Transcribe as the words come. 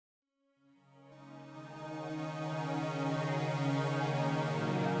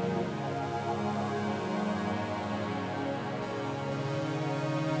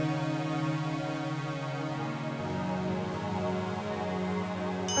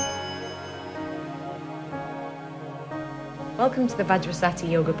Welcome to the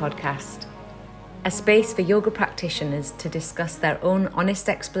Vajrasati Yoga Podcast, a space for yoga practitioners to discuss their own honest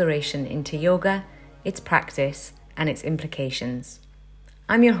exploration into yoga, its practice, and its implications.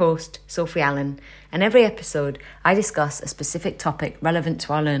 I'm your host, Sophie Allen, and every episode I discuss a specific topic relevant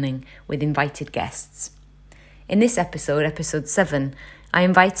to our learning with invited guests. In this episode, episode 7, I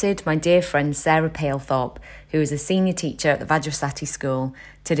invited my dear friend Sarah Pailthorpe, who is a senior teacher at the Vajrasati school,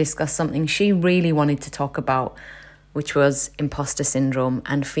 to discuss something she really wanted to talk about, which was imposter syndrome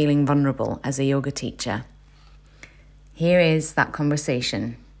and feeling vulnerable as a yoga teacher. Here is that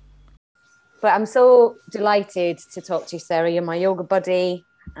conversation. But I'm so delighted to talk to you, Sarah. You're my yoga buddy.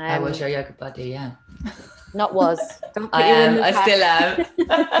 I was your yoga buddy, yeah. Not was. Don't put I you am. in the I still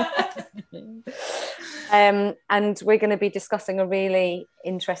am. And we're going to be discussing a really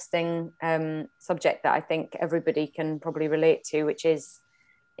interesting subject that I think everybody can probably relate to, which is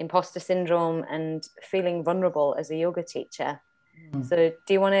imposter syndrome and feeling vulnerable as a yoga teacher. So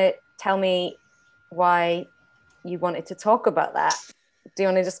do you want to tell me why you wanted to talk about that? Do you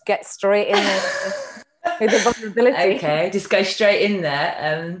want to just get straight in there with the vulnerability? Okay, just go straight in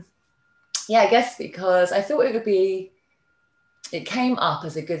there. I guess because I thought it came up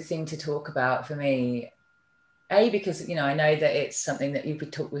as a good thing to talk about for me. Because, I know that it's something that we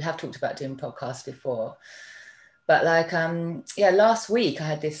have talked about doing podcasts before. But last week I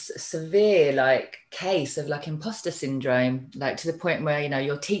had this severe case of imposter syndrome, to the point where,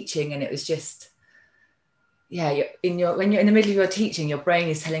 you're teaching and it was just, when you're in the middle of your teaching, your brain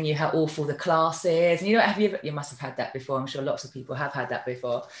is telling you how awful the class is. And you must have had that before. I'm sure lots of people have had that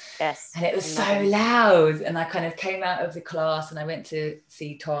before. Yes. And it was so loud. And I kind of came out of the class and I went to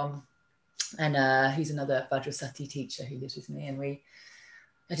see Tom, and who's another Vajrasati teacher who lives with me. And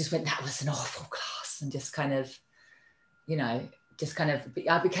I just went, that was an awful class. And just kind of, I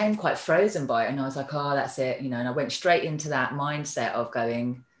became quite frozen by it. And I was like, oh, that's it. And I went straight into that mindset of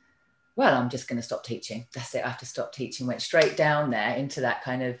going, well, I'm just going to stop teaching. That's it. I have to stop teaching. Went straight down there into that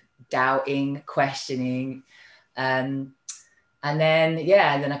kind of doubting, questioning. And then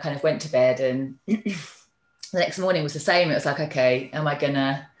I kind of went to bed, and the next morning was the same. It was like, okay, am I going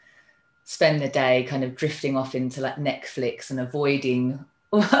to spend the day kind of drifting off into Netflix and avoiding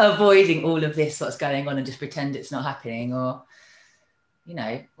all of this, what's going on, and just pretend it's not happening? Or,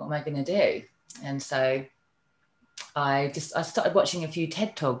 what am I going to do? And so I started watching a few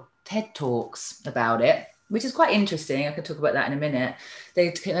TED Talks about it, which is quite interesting. I could talk about that in a minute.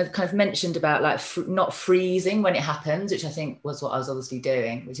 They kind of mentioned about not freezing when it happens, which I think was what I was obviously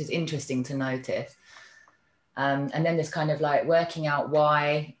doing, which is interesting to notice. And then this kind of working out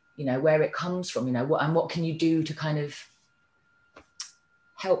why, where it comes from, what can you do to kind of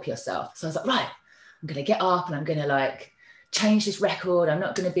help yourself. So I was like, right, I'm going to get up and I'm going to change this record. I'm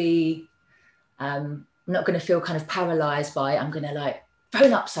not going to feel kind of paralyzed by it. I'm going to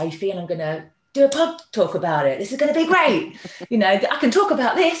phone up Sophie and I'm going to do a pod talk about it. This is going to be great. I can talk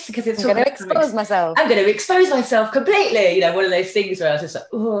about this because it's I'm going to expose myself. I'm going to expose myself completely. One of those things where I was just like,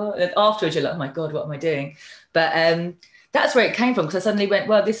 oh, and afterwards you're like, oh my God, what am I doing? But that's where it came from, because I suddenly went,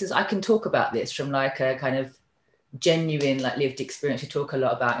 well, I can talk about this from a kind of genuine lived experience. We talk a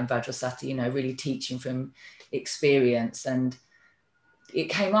lot about in Vajrasati, really teaching from experience. And it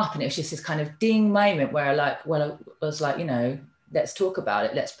came up and it was just this kind of ding moment where I was like, let's talk about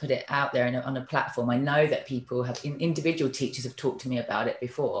it. Let's put it out there on a platform. I know that people individual teachers have talked to me about it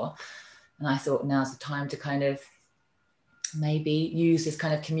before. And I thought now's the time to kind of maybe use this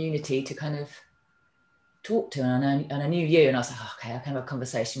kind of community to kind of talk to. And I knew you, and I was like, oh, okay, I can have a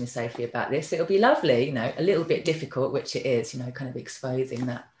conversation with Sophie about this. It'll be lovely, a little bit difficult, which it is, kind of exposing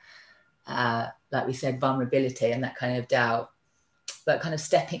that, like we said, vulnerability and that kind of doubt, but kind of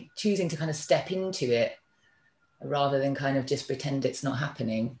choosing to kind of step into it rather than kind of just pretend it's not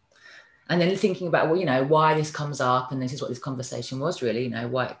happening. And then thinking about, well, why this comes up, and this is what this conversation was really,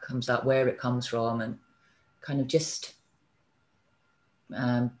 why it comes up, where it comes from, and kind of just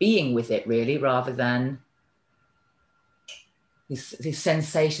being with it really, rather than these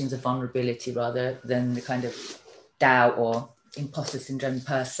sensations of vulnerability, rather than the kind of doubt or imposter syndrome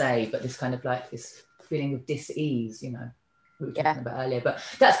per se, but this kind of this feeling of dis-ease, we were talking about earlier. But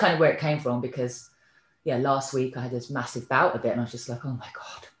that's kind of where it came from, because last week I had this massive bout of it, and I was just like, oh my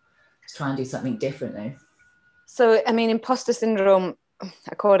God, let's try and do something differently. So, Imposter syndrome,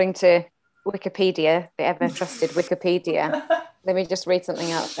 according to Wikipedia, the ever trusted Wikipedia, let me just read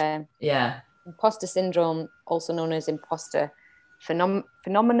something out there. Yeah. Imposter syndrome, also known as imposter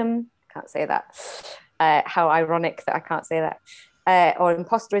phenomenon, can't say that. How ironic that I can't say that. Or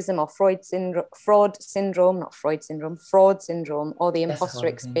imposterism, or fraud syndrome, or the imposter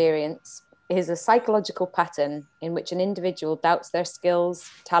experience, is a psychological pattern in which an individual doubts their skills,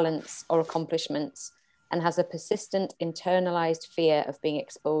 talents, or accomplishments and has a persistent internalized fear of being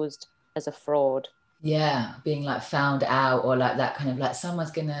exposed as a fraud. Yeah, being like found out, or like that kind of like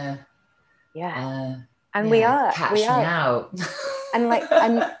someone's gonna we are catch me out. and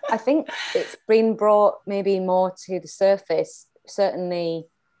I think it's been brought maybe more to the surface, certainly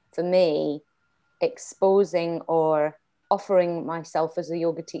for me, exposing or offering myself as a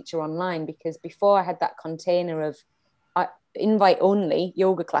yoga teacher online, because before I had that container of invite only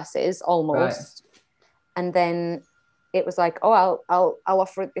yoga classes almost, right. And then it was like, oh, I'll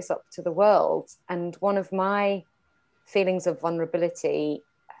offer this up to the world. And one of my feelings of vulnerability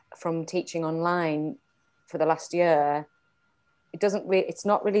from teaching online for the last year, it's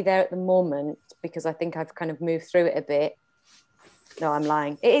not really there at the moment, because I think I've kind of moved through it a bit. No, I'm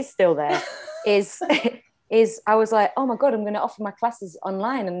lying. It is still there. is I was like, oh my God, I'm going to offer my classes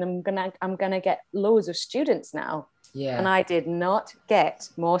online, and I'm gonna get loads of students now. Yeah. And I did not get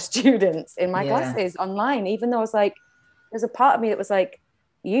more students in my classes online, even though I was like, there's a part of me that was like,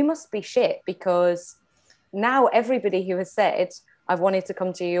 you must be shit, because now everybody who has said, I've wanted to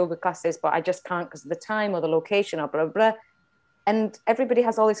come to your yoga classes, but I just can't because of the time or the location or blah, blah, blah. And everybody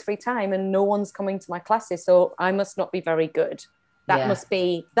has all this free time and no one's coming to my classes. So I must not be very good. That must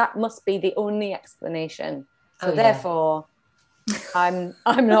be the only explanation. So therefore, I'm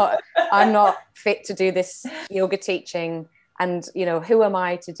not fit to do this yoga teaching, and who am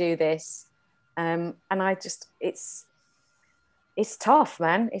I to do this? And I just, it's tough,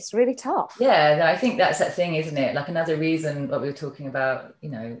 man. It's really tough. Yeah, I think that's that thing, isn't it? Like another reason what we were talking about,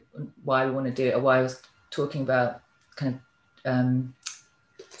 why we want to do it, or why I was talking about kind of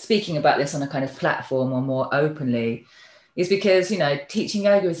speaking about this on a kind of platform or more openly, is because, teaching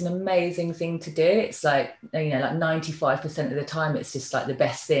yoga is an amazing thing to do. It's like, like 95% of the time, it's just like the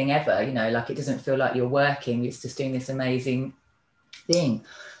best thing ever, like it doesn't feel like you're working. It's just doing this amazing thing,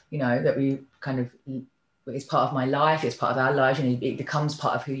 that we kind of, it's part of my life. It's part of our life, and it becomes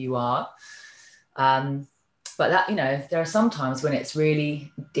part of who you are. But that, there are some times when it's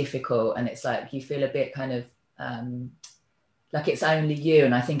really difficult and it's like, you feel a bit kind of, like it's only you.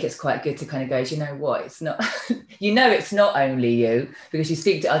 And I think it's quite good to kind of go, you know what, it's not, it's not only you, because you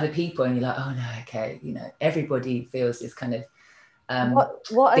speak to other people and you're like, oh no, okay, everybody feels this kind of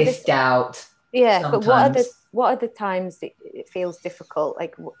this doubt. Yeah, sometimes. But what are the times that it feels difficult?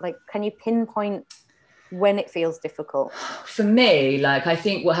 Like can you pinpoint when it feels difficult? For me, like, I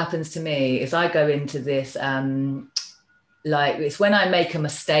think what happens to me is I go into this like, it's when I make a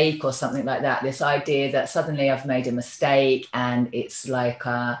mistake or something like that, this idea that suddenly I've made a mistake, and it's like,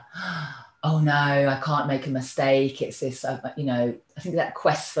 oh no, I can't make a mistake. It's this, I think that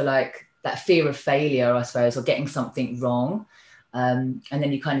quest for like that fear of failure, I suppose, or getting something wrong. And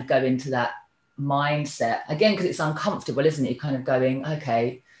then you kind of go into that mindset again, because it's uncomfortable, isn't it? You're kind of going,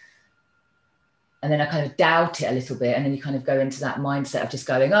 okay. And then I kind of doubt it a little bit. And then you kind of go into that mindset of just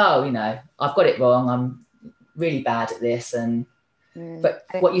going, oh, I've got it wrong. I'm really bad at this. And but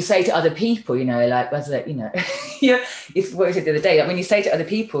what you say to other people, like whether it's what I said the other day, like when you say to other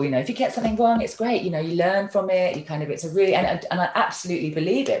people, if you get something wrong, it's great, you learn from it, you kind of, it's a really, and I absolutely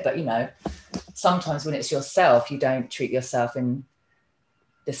believe it, but sometimes when it's yourself, you don't treat yourself in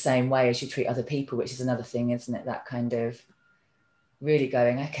the same way as you treat other people, which is another thing, isn't it? That kind of really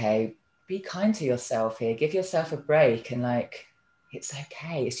going, okay, be kind to yourself here, give yourself a break, and like, it's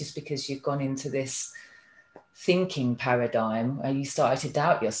okay. It's just because you've gone into this thinking paradigm where you started to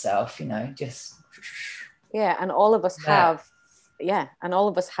doubt yourself, just. Yeah. And all of us have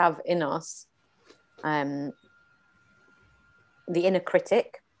in us the inner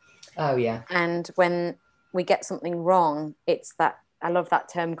critic. Oh yeah. And when we get something wrong, it's that, I love that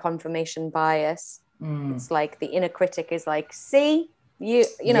term, confirmation bias. It's like the inner critic is like, see,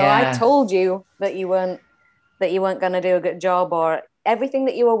 I told you that you weren't going to do a good job, or everything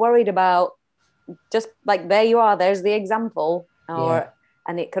that you were worried about, just like, there you are, there's the example.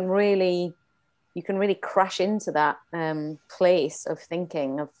 And you can really crash into that place of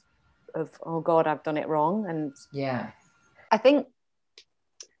thinking of oh God, I've done it wrong. And I think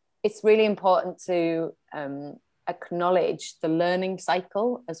it's really important to acknowledge the learning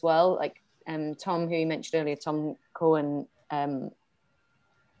cycle as well. Like Tom, who you mentioned earlier, Tom Cohen,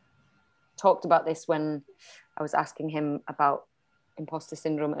 talked about this when I was asking him about imposter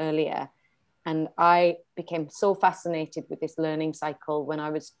syndrome earlier. And I became so fascinated with this learning cycle when I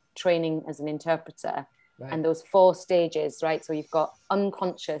was training as an interpreter. Right. And those 4 stages, right? So you've got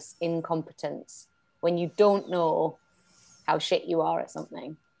unconscious incompetence, when you don't know how shit you are at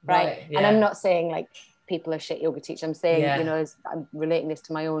something, right? Yeah. And I'm not saying like people are shit yoga teachers. I'm saying, Yeah. you know, I'm relating this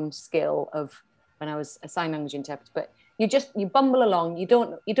to my own skill of when I was a sign language interpreter, but you bumble along, you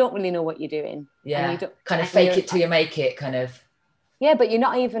don't really know what you're doing. Yeah. And you don't kind of fake it till you make it, kind of. Yeah, but you're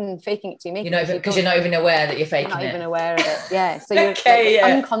not even faking it till you make it. Because you're not even aware that you're faking it. You're not even aware of it. Yeah. So you're, okay, you're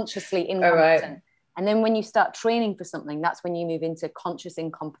unconsciously incompetent. Right. And then when you start training for something, that's when you move into conscious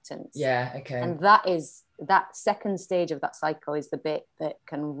incompetence. Yeah, okay. And that second stage of that cycle is the bit that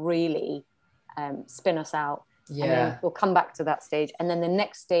can really spin us out. Yeah. And then we'll come back to that stage. And then the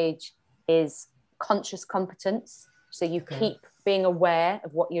next stage is conscious competence. So you keep being aware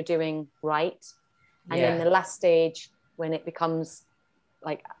of what you're doing right. And then the last stage, when it becomes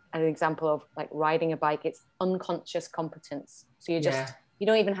like an example of like riding a bike, it's unconscious competence. So you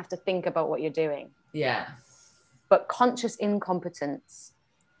don't even have to think about what you're doing. Yeah. But conscious incompetence,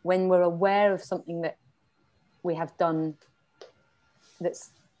 when we're aware of something that we have done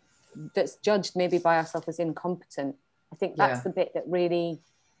that's judged maybe by ourselves as incompetent, I think that's the bit that really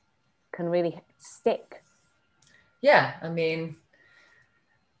can really stick. Yeah, I mean,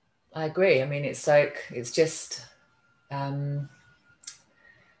 I agree. I mean, it's like, it's just, but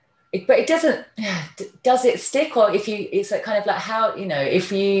it doesn't, does it stick? Or it's like kind of like how, you know,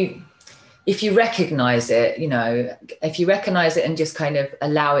 if you recognize it, you know, if you recognize it and just kind of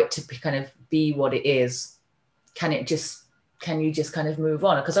allow it to kind of be what it is, can you just kind of move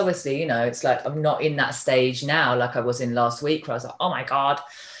on? Because obviously, you know, it's like, I'm not in that stage now, like I was in last week where I was like, oh my God.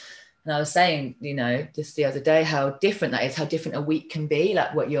 And I was saying, you know, just the other day, how different that is, how different a week can be,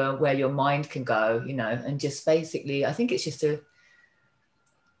 like where your mind can go, you know, and just basically, I think it's just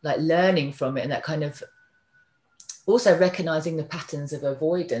like learning from it, and that kind of also recognizing the patterns of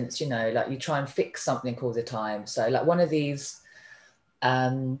avoidance, you know, like you try and fix something all the time. So like one of these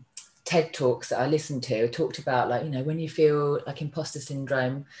TED talks that I listened to talked about, like, you know, when you feel like imposter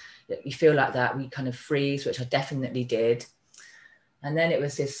syndrome, you feel like that, we kind of freeze, which I definitely did. And then it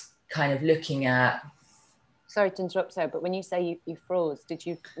was this kind of looking at, sorry to interrupt, Sarah, but when you say you froze, did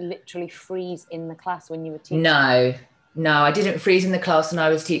you literally freeze in the class when you were teaching? No, I didn't freeze in the class when I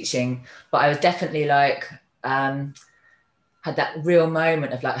was teaching, but I was definitely like had that real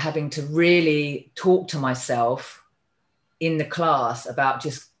moment of like having to really talk to myself in the class about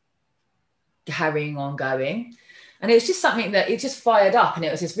just carrying on going. And it was just something that it just fired up, and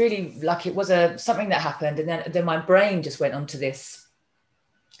it was just really like, it was something that happened, and then my brain just went onto this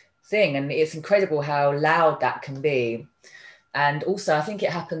thing, and it's incredible how loud that can be. And also I think it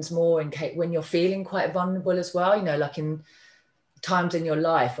happens more when you're feeling quite vulnerable as well, you know, like in times in your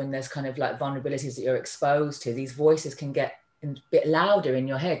life when there's kind of like vulnerabilities that you're exposed to, these voices can get a bit louder in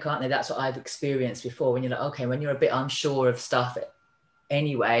your head, can't they? That's what I've experienced before, when you're like, okay, when you're a bit unsure of stuff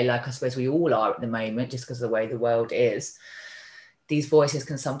anyway, like I suppose we all are at the moment, just because of the way the world is, these voices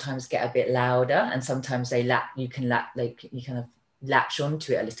can sometimes get a bit louder, and sometimes you kind of latch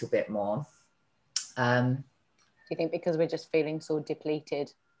onto it a little bit more. Do you think because we're just feeling so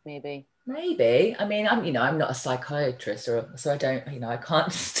depleted, maybe? I mean, I'm not a psychiatrist, so I don't, you know, I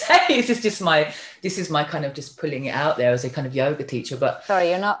can't say. This is my kind of just pulling it out there as a kind of yoga teacher. But sorry,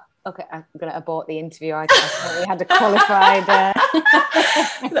 you're not. Okay, I'm going to abort the interview. I thought we had a qualified. I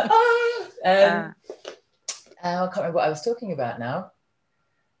can't remember what I was talking about now.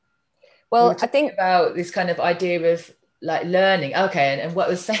 Well, I think about this kind of idea of like learning. Okay, and what I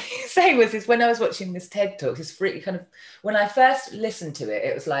was saying was this: when I was watching this TED talk, this free kind of, when I first listened to it,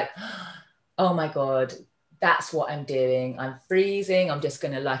 it was like, oh my God, that's what I'm doing. I'm freezing. I'm just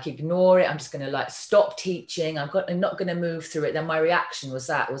going to like ignore it. I'm just going to like stop teaching. I'm not going to move through it. Then my reaction was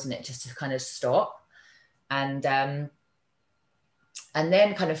that, wasn't it? Just to kind of stop. And then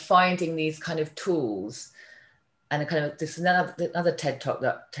kind of finding these kind of tools, and kind of this another TED talk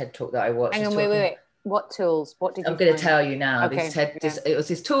that I watched. Hang on, wait. What tools? What did you? I'm going to tell you now. Okay. It was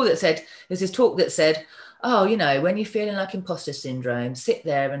this talk that said, oh, you know, when you're feeling like imposter syndrome, sit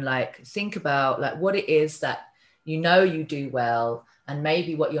there and like think about like what it is that you know you do well, and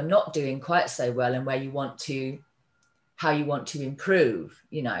maybe what you're not doing quite so well, and how you want to improve,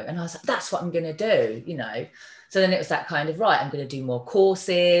 you know. And I was like, that's what I'm going to do, you know. So then it was that kind of, right, I'm going to do more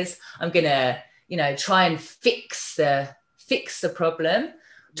courses. I'm going to, you know, try and fix the problem.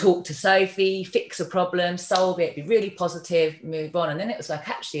 Talk to Sophie, fix a problem, solve it, be really positive, move on. And then it was like,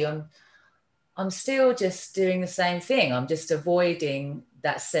 actually, I'm still just doing the same thing. I'm just avoiding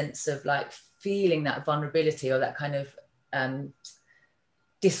that sense of like feeling that vulnerability or that kind of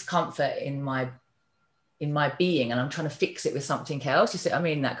discomfort in my being, and I'm trying to fix it with something else. You see, I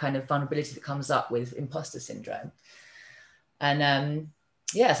mean, that kind of vulnerability that comes up with imposter syndrome. And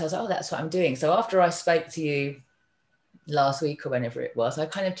so I was like, oh, that's what I'm doing. So after I spoke to you last week or whenever it was, I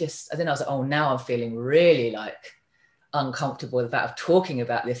kind of just, then I was like, oh, now I'm feeling really like uncomfortable with that of talking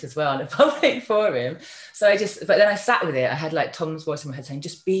about this as well in a public forum. So but then I sat with it. I had like Tom's voice in my head saying,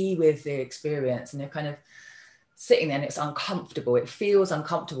 just be with the experience. And you're kind of sitting there and it's uncomfortable. It feels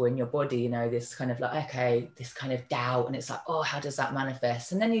uncomfortable in your body, you know, this kind of like, okay, this kind of doubt. And it's like, oh, how does that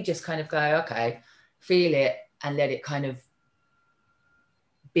manifest? And then you just kind of go, okay, feel it and let it kind of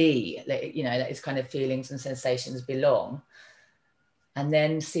be, you know, let its kind of feelings and sensations belong, and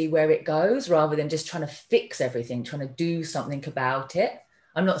then see where it goes, rather than just trying to fix everything, trying to do something about it.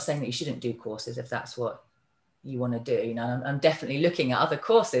 I'm not saying that you shouldn't do courses if that's what you want to do. You know, I'm definitely looking at other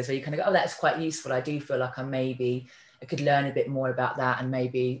courses where you kind of go, oh, that's quite useful. I do feel like I could learn a bit more about that, and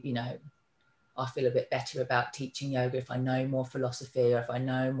maybe, you know, I feel a bit better about teaching yoga if I know more philosophy, or if I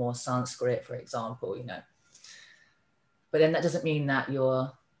know more Sanskrit, for example, you know. But then that doesn't mean that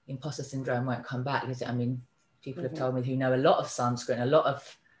your imposter syndrome won't come back, because I mean, people have told me who know a lot of Sanskrit and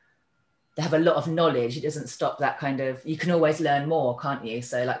they have a lot of knowledge. It doesn't stop that kind of, you can always learn more, can't you?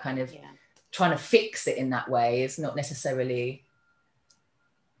 So like kind of trying to fix it in that way is not necessarily,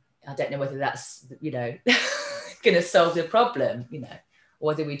 I don't know whether that's, you know, going to solve the problem, you know, or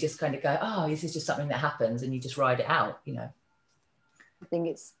whether we just kind of go, oh, this is just something that happens and you just ride it out, you know. I think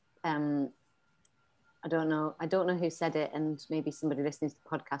it's, I don't know who said it, and maybe somebody listening to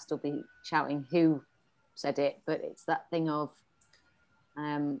the podcast will be shouting who said it, but it's that thing of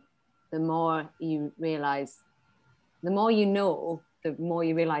the more you realize, the more you know, the more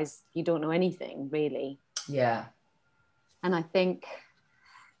you realize you don't know anything really. Yeah. And I think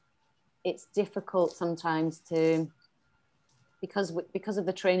it's difficult sometimes to, because of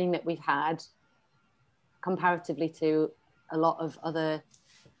the training that we've had comparatively to a lot of other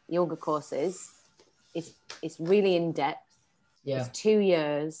yoga courses, it's really in depth. It's 2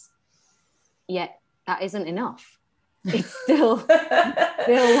 years, yet that isn't enough. It's still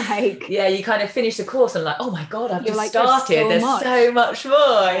like, yeah, you kind of finish the course and like, oh my god, I've just like, started, there's so much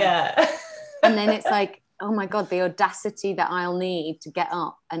more. And then it's like, oh my god, the audacity that I'll need to get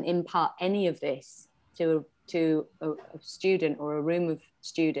up and impart any of this to a student or a room of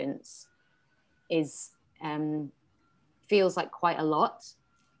students is feels like quite a lot.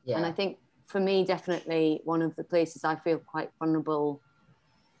 And I think for me, definitely one of the places I feel quite vulnerable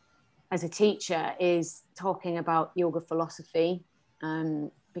as a teacher is talking about yoga philosophy,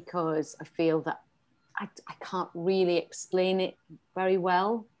 because I feel that I can't really explain it very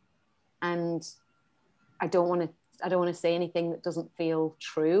well, and I don't want to say anything that doesn't feel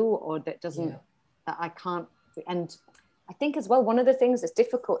true, or that doesn't that I can't. And I think as well, one of the things that's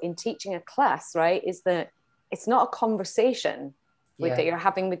difficult in teaching a class, right, is that it's not a conversation that you're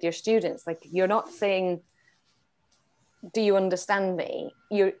having with your students. Like, you're not saying, do you understand me?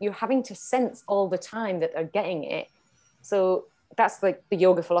 You're having to sense all the time that they're getting it. So that's like the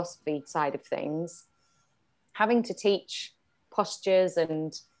yoga philosophy side of things. Having to teach postures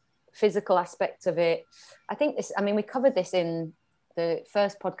and physical aspects of it. I think we covered this in the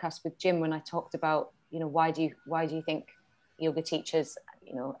first podcast with Jim, when I talked about, you know, why do you think yoga teachers,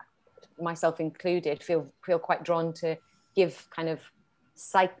 you know, myself included, feel quite drawn to give kind of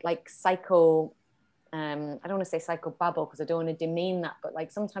psycho, I don't want to say psychobabble because I don't want to demean that, but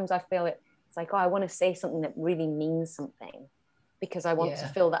like sometimes I feel it's like, oh, I want to say something that really means something, because I want to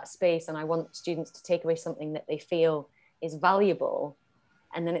fill that space, and I want students to take away something that they feel is valuable.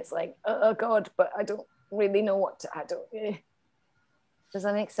 And then it's like, oh god, but I don't really know what to, Does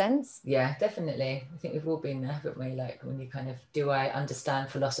that make sense? Yeah, definitely. I think we've all been there, haven't we? Like, when you kind of, do I understand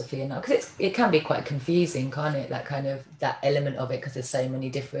philosophy or not? Because it can be quite confusing, can't it? That kind of, that element of it, because there's so many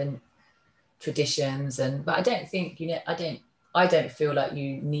different traditions. But I don't think, you know, I don't feel like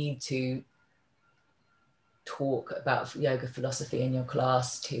you need to talk about yoga philosophy in your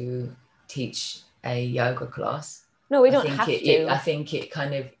class to teach a yoga class. No, we don't have to. I think it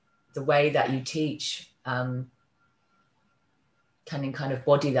kind of, the way that you teach can kind of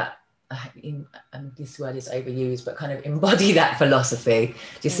embody that, and this word is overused, but kind of embody that philosophy. Do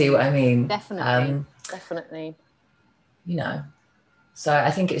you see what I mean? Definitely. You know, so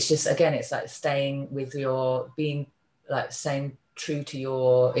I think it's just, again, it's like staying with being like staying true to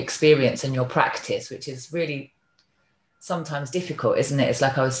your experience and your practice, which is really sometimes difficult, isn't it? It's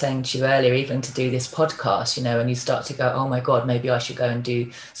like I was saying to you earlier, even to do this podcast, you know, and you start to go, oh my god, maybe I should go and do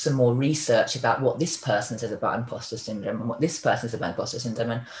some more research about what this person says about imposter syndrome and what this person says about imposter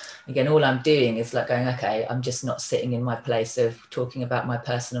syndrome. And again, all I'm doing is like going, okay, I'm just not sitting in my place of talking about my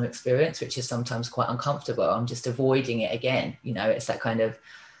personal experience, which is sometimes quite uncomfortable. I'm just avoiding it again, you know. It's that kind of,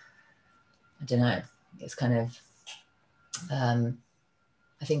 I don't know, it's kind of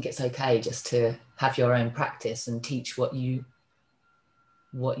I think it's okay just to have your own practice and teach what you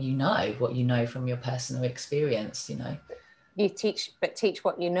know from your personal experience, you know. You teach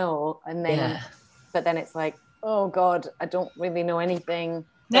what you know, and then Yeah. but then it's like, oh God, I don't really know anything.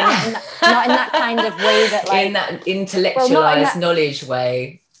 Yeah. Not in that kind of way that, like, in that intellectualized knowledge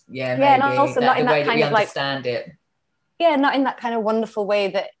way. Yeah, maybe. And also not in that kind of like, understand it. Yeah, not in that kind of wonderful way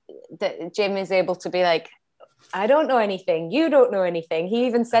that Jim is able to be like, I don't know anything, you don't know anything. He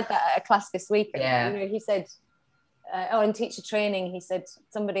even said that at a class this week. Yeah. You know, he said, in teacher training, he said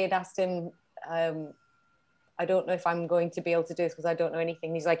somebody had asked him, I don't know if I'm going to be able to do this because I don't know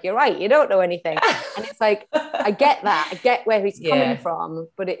anything. He's like, you're right, you don't know anything. And it's like, I get that. I get where he's coming from,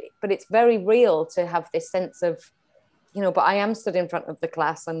 but it's very real to have this sense of, you know, but I am stood in front of the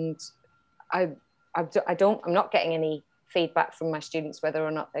class and I'm not getting any feedback from my students, whether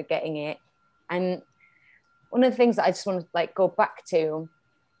or not they're getting it. And one of the things that I just want to like go back to,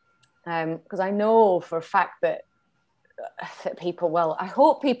 because I know for a fact that people, well, I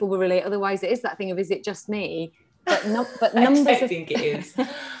hope people will relate, otherwise it is that thing of, is it just me? But numbers I think it is.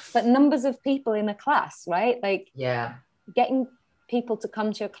 But numbers of people in a class, right? Like, yeah, getting people to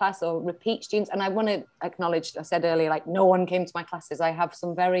come to your class or repeat students. And I want to acknowledge, I said earlier, like, no one came to my classes. I have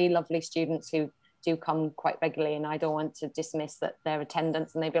some very lovely students who do come quite regularly, and I don't want to dismiss that their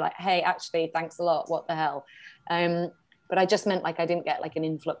attendance, and they'd be like, hey, actually, thanks a lot, what the hell. But I just meant, like, I didn't get like an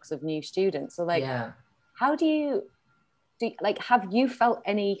influx of new students. So like, how do you like, have you felt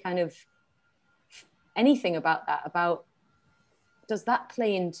any kind of anything about that, about, does that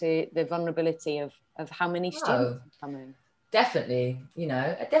play into the vulnerability of how many students are coming? Definitely, you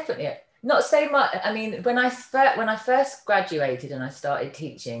know, definitely not so much. I mean, when I first graduated and I started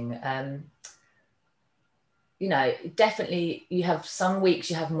teaching, you know, definitely you have some weeks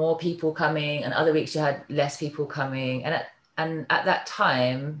you have more people coming and other weeks you had less people coming, and at that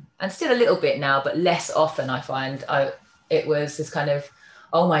time, and still a little bit now, but less often, I find it was this kind of,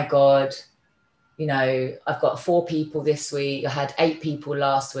 oh my God, you know, I've got 4 people this week, I had 8 people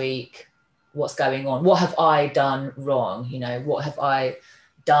last week, what's going on? What have I done wrong? You know, what have I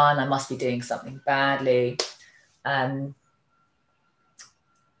done? I must be doing something badly. And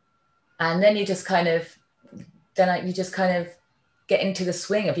then you just kind of get into the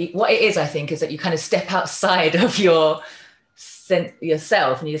swing of what it is, I think, is that you kind of step outside of yourself,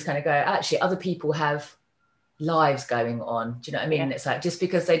 and you just kind of go, actually, other people have lives going on. Do you know what I mean? It's like, just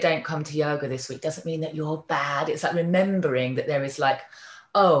because they don't come to yoga this week doesn't mean that you're bad. It's like remembering that there is, like,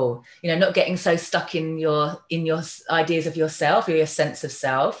 oh, you know, not getting so stuck in your ideas of yourself or your sense of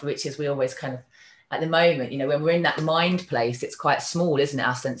self, which is, we always kind of, at the moment, you know, when we're in that mind place, it's quite small, isn't it,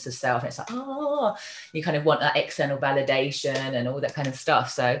 our sense of self? And it's like, oh, you kind of want that external validation and all that kind of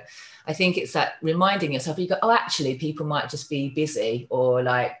stuff. So I think it's that reminding yourself, you go, oh, actually, people might just be busy, or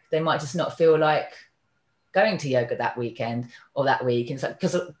like they might just not feel like going to yoga that weekend or that week. And so,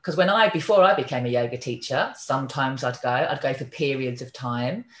 because before I became a yoga teacher, sometimes I'd go for periods of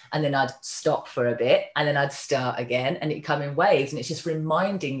time, and then I'd stop for a bit, and then I'd start again, and it'd come in waves. And it's just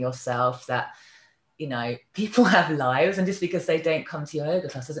reminding yourself that, you know, people have lives, and just because they don't come to your yoga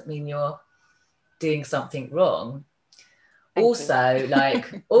class doesn't mean you're doing something wrong. I mean,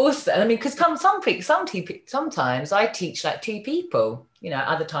 because sometimes I teach like 2 people, you know,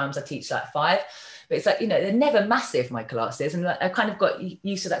 other times I teach like 5. But it's like, you know, they're never massive, my classes. And I kind of got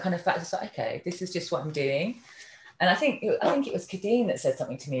used to that kind of fact. It's like, okay, this is just what I'm doing. And I think it was Kadeen that said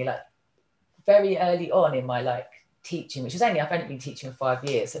something to me, like, very early on in my, like, teaching, which is I've only been teaching for 5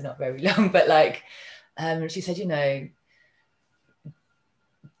 years, so not very long. But like, she said, you know,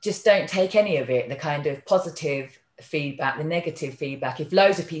 just don't take any of it, the kind of positive feedback, the negative feedback. If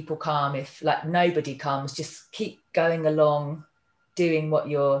loads of people come, if like nobody comes, just keep going along doing what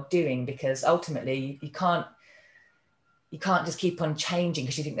you're doing, because ultimately you can't just keep on changing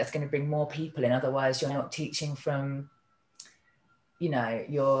because you think that's going to bring more people in. Otherwise you're not teaching from, you know,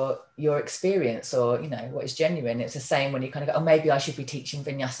 your experience, or, you know, what is genuine. It's the same when you kind of go, oh, maybe I should be teaching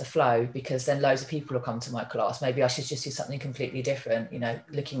vinyasa flow because then loads of people will come to my class. Maybe I should just do something completely different, you know,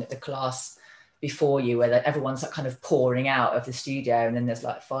 looking at the class before you where everyone's like kind of pouring out of the studio and then there's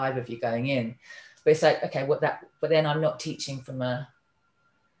like 5 of you going in. But it's like, okay, but then I'm not teaching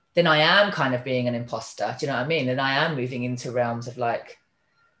then I am kind of being an imposter. Do you know what I mean? And I am moving into realms of like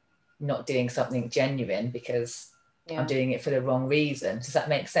not doing something genuine because I'm doing it for the wrong reason. Does that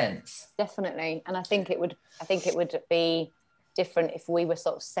make sense? Definitely. And I think it would be different if we were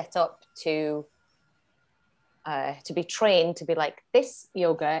sort of set up to be trained to be like, this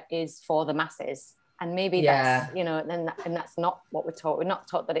yoga is for the masses. And maybe that's, you know, and that's not what we're taught. We're not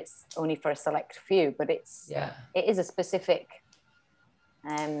taught that it's only for a select few, but it is a specific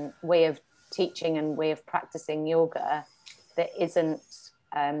way of teaching and way of practicing yoga that isn't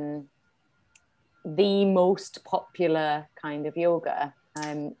the most popular kind of yoga.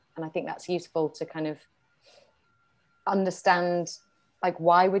 And I think that's useful to kind of understand like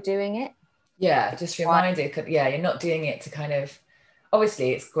why we're doing it. Yeah, just reminded, you're not doing it to kind of,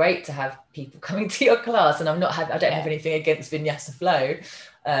 obviously it's great to have people coming to your class, and I don't have anything against Vinyasa Flow.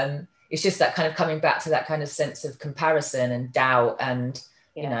 It's just that kind of coming back to that kind of sense of comparison and doubt and,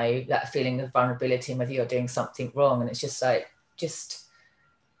 you know, that feeling of vulnerability and whether you're doing something wrong. And it's just like,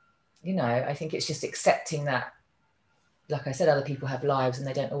 you know, I think it's just accepting that, like I said, other people have lives and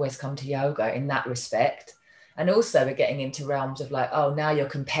they don't always come to yoga in that respect. And also we're getting into realms of like, oh, now you're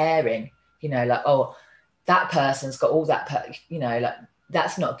comparing, you know, like, oh, that person's got all that, you know, like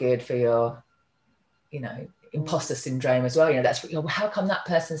that's not good for your, you know, imposter syndrome as well. You know, that's, you know, how come that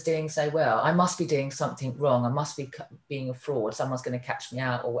person's doing so well? I must be doing something wrong. I must be being a fraud. Someone's going to catch me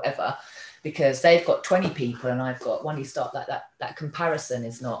out or whatever, because they've got 20 people and I've got one. You start that comparison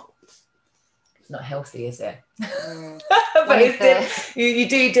is not healthy, is it? But you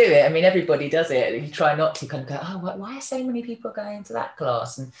do it. I mean, everybody does it. You try not to kind of go, oh, why are so many people going to that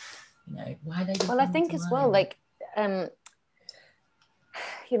class? And, you know, why are they? Well, I think as well, like, you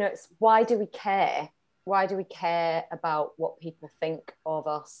know, it's why do we care? Why do we care about what people think of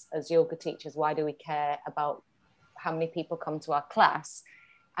us as yoga teachers? Why do we care about how many people come to our class?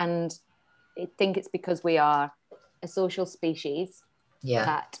 And I think it's because we are a social species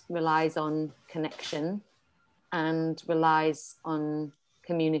that relies on connection and relies on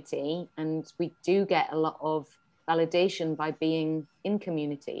community. And we do get a lot of validation by being in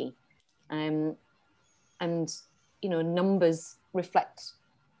community. And, you know, numbers reflect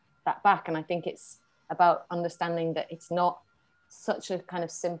that back. And I think it's about understanding that it's not such a kind of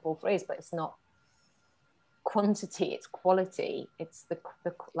simple phrase, but it's not quantity, it's quality. It's the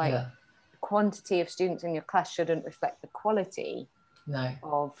quantity of students in your class shouldn't reflect the quality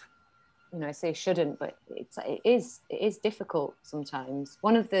of, you know, I say shouldn't, but it is difficult sometimes.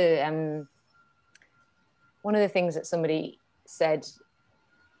 One of the things that somebody said,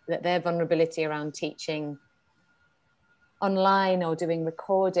 that their vulnerability around teaching online or doing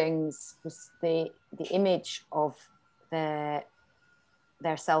recordings was the image of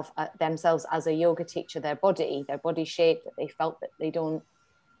themselves as a yoga teacher, their body shape, that they felt that they don't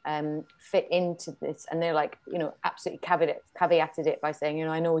fit into this. And they're like, you know, absolutely caveated it by saying, you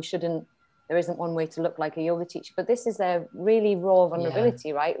know, I know there isn't one way to look like a yoga teacher, but this is their really raw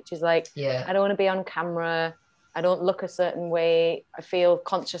vulnerability, right? Which is like, I don't want to be on camera. I don't look a certain way. I feel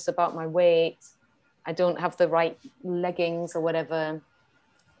conscious about my weight. I don't have the right leggings or whatever.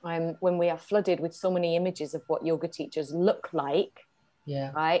 When we are flooded with so many images of what yoga teachers look like,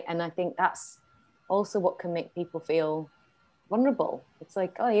 right? And I think that's also what can make people feel vulnerable. It's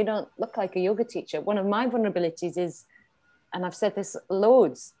like, oh, you don't look like a yoga teacher. One of my vulnerabilities is, and I've said this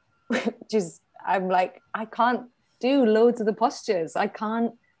loads, which is, I'm like, I can't do loads of the postures. I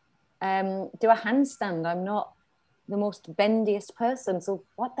can't do a handstand. I'm not the most bendiest person. So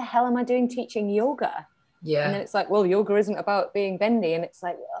what the hell am I doing teaching yoga? And then it's like, well, yoga isn't about being bendy. And it's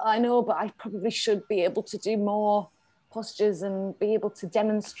like, I know, but I probably should be able to do more postures and be able to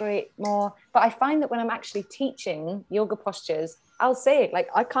demonstrate more. But I find that when I'm actually teaching yoga postures, I'll say, like,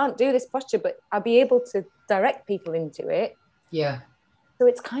 I can't do this posture, but I'll be able to direct people into it. So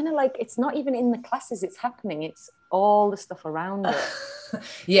it's kind of like, it's not even in the classes it's happening. It's all the stuff around it.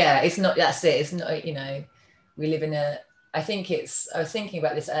 It's not, that's it. It's not, you know, we live in I was thinking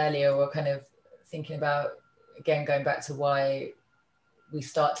about this earlier, or kind of thinking about, again, going back to why we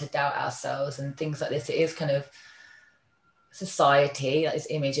start to doubt ourselves and things like this. It is kind of society, like this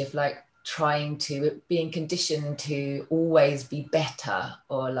image of like being conditioned to always be better,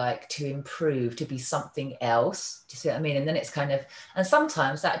 or like to improve, to be something else. Do you see what I mean? And then it's kind of, and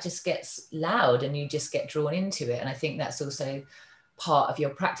sometimes that just gets loud and you just get drawn into it. And I think that's also part of your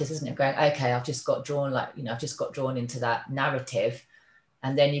practice, isn't it? Going, okay, I've just got drawn into that narrative.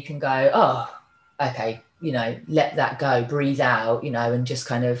 And then you can go, oh, okay, you know, let that go, breathe out, you know, and just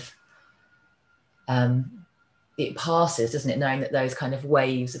kind of, it passes, doesn't it? Knowing that those kind of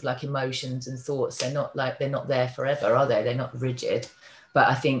waves of like emotions and thoughts, they're not there forever, are they? They're not rigid. But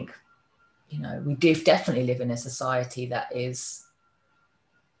I think, you know, we do definitely live in a society that is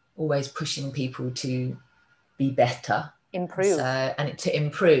always pushing people to be better, improve, to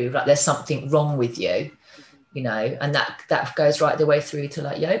improve, like there's something wrong with you, you know. And that goes right the way through to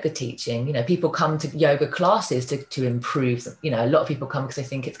like yoga teaching. You know, people come to yoga classes to improve them. You know, a lot of people come because they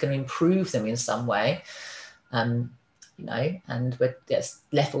think it's going to improve them in some way. and there's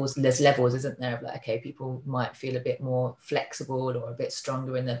levels, isn't there, of like, okay, people might feel a bit more flexible or a bit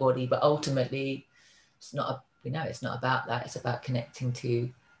stronger in their body, but ultimately it's not it's not about that. It's about connecting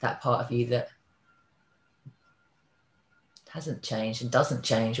to that part of you that hasn't changed and doesn't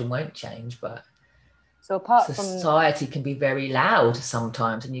change and won't change. But so apart society can be very loud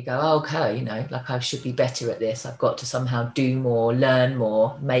sometimes, and you go, oh, okay, like I should be better at this. I've got to somehow do more, learn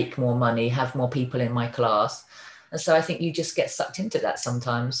more, make more money, have more people in my class. And so I think you just get sucked into that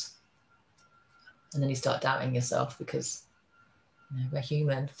sometimes. And then you start doubting yourself because we're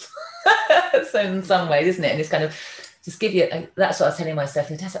human. So in some ways, isn't it? And it's kind of just that's what I was telling myself.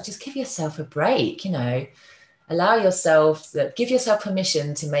 Just give yourself a break, allow yourself, give yourself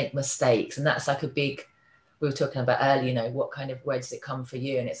permission to make mistakes. And that's like we were talking about earlier, what kind of, where does it come for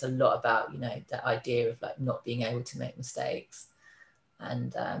you? And it's a lot about, that idea of like not being able to make mistakes.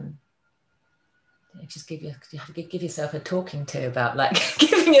 And just you have to give yourself a talking to about like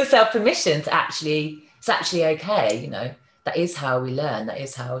giving yourself permission to it's actually okay. That is how we learn. That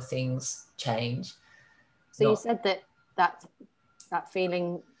is how things change. So you said that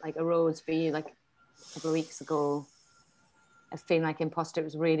feeling like arose for you like a couple of weeks ago, a feeling like imposter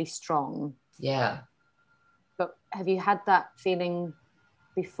was really strong. Yeah. But have you had that feeling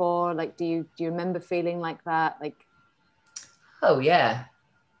before? Like, do you remember feeling like that? Like, oh yeah.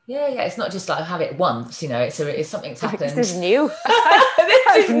 Yeah. It's not just like I have it once, it's something that's happened. This is new.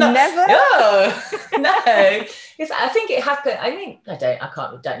 This is never. No. I think it happened. I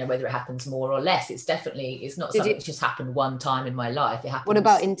don't know whether it happens more or less. It's not something that's just happened one time in my life. It happens. What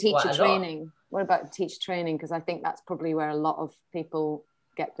about in teacher training? What about teacher training? Because I think that's probably where a lot of people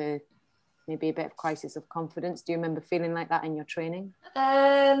get maybe a bit of crisis of confidence. Do you remember feeling like that in your training?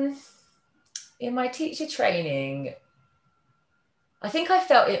 In my teacher training, I think I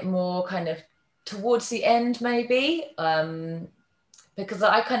felt it more kind of towards the end, maybe, because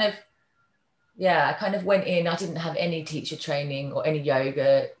I kind of went in. I didn't have any teacher training or any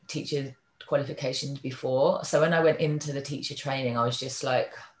yoga teacher qualifications before. So when I went into the teacher training, I was just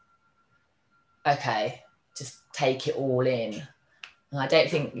like, okay, just take it all in. And I don't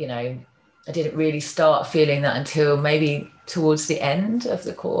think, I didn't really start feeling that until maybe towards the end of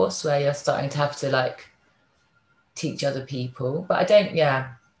the course, where you're starting to have to like teach other people. But I don't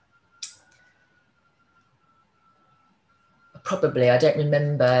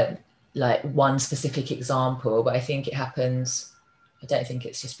remember like one specific example, but I think it happens. I don't think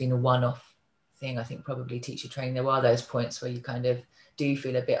it's just been a one-off thing. I think probably teacher training, there are those points where you kind of do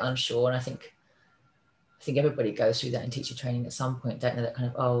feel a bit unsure. And I think everybody goes through that in teacher training at some point, don't they? That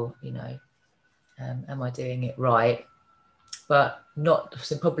kind of, am I doing it right? But not,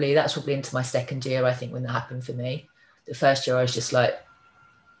 so that's probably into my second year, I think, when that happened for me. The first year I was just like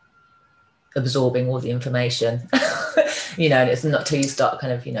absorbing all the information, and it's not till you start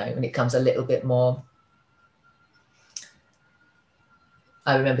kind of, when it comes a little bit more.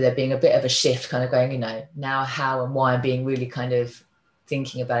 I remember there being a bit of a shift, kind of going, now how and why I'm being really kind of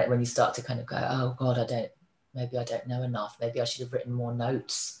thinking about it, when you start to kind of go, oh God, maybe I don't know enough. Maybe I should have written more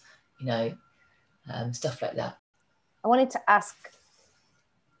notes, stuff like that. I wanted to ask,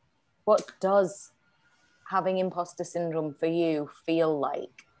 what does having imposter syndrome for you feel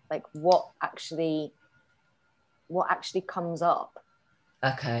like? Like what actually comes up?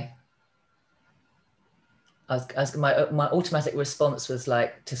 Okay. My automatic response was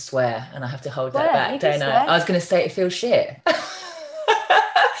like to swear, and I have to hold that back, don't I? I was going to say it feels shit.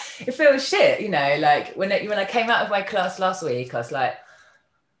 It feels shit, like when I came out of my class last week, I was like,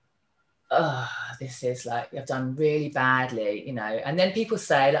 oh, this is like, I've done really badly, and then people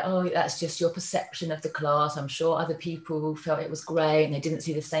say like, oh, that's just your perception of the class. I'm sure other people felt it was great and they didn't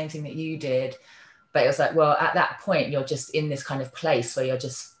see the same thing that you did. But it was like, well, at that point, you're just in this kind of place where you're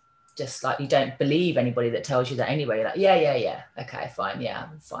just like, you don't believe anybody that tells you that anyway. You're like, yeah, okay, fine, yeah,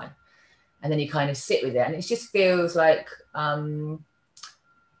 I'm fine. And then you kind of sit with it, and it just feels like,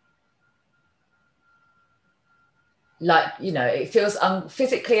 it feels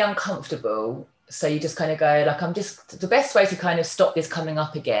physically uncomfortable. So you just kind of go like, the best way to kind of stop this coming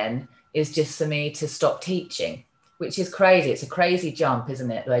up again is just for me to stop teaching, which is crazy. It's a crazy jump,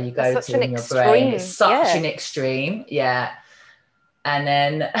 isn't it? Where you go to in your brain. It's such an extreme. Yeah. And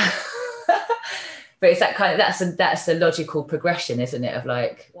then, but it's that kind of, that's the logical progression, isn't it? Of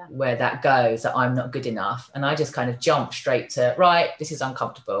like where that goes, that I'm not good enough. And I just kind of jump straight to, right, this is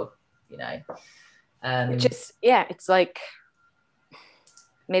uncomfortable, it's like,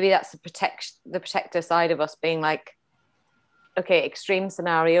 maybe that's the protector side of us being like, okay, extreme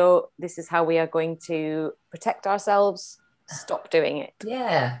scenario, this is how we are going to protect ourselves, stop doing it.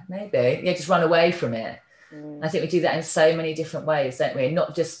 Yeah, maybe. Yeah, just run away from it. I think we do that in so many different ways, don't we?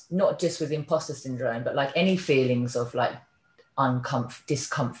 Not just with imposter syndrome, but like any feelings of like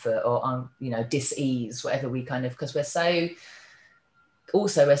discomfort or dis-ease, whatever we kind of, because we're so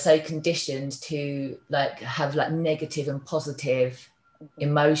conditioned to like have like negative and positive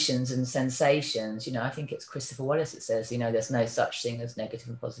emotions and sensations. I think it's Christopher Wallace that says, there's no such thing as negative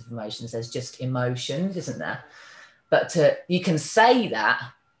and positive emotions, there's just emotions, isn't there? But you can say that,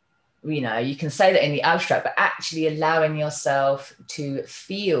 you can say that in the abstract, but actually allowing yourself to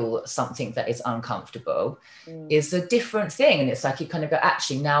feel something that is uncomfortable is a different thing. And it's like you kind of go,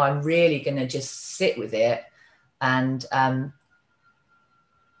 actually, now I'm really going to just sit with it and,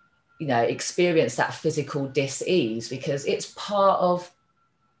 experience that physical dis-ease, because it's part of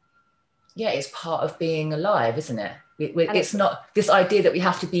being alive, isn't it? It's not this idea that we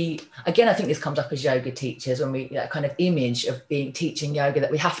have to be, again, I think this comes up as yoga teachers, when we, that kind of image of teaching yoga,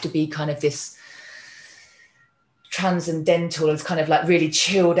 that we have to be kind of this transcendental, it's kind of like really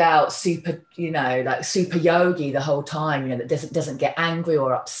chilled out, super, like super yogi the whole time, that doesn't get angry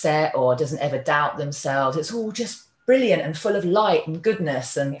or upset or doesn't ever doubt themselves. It's all just brilliant and full of light and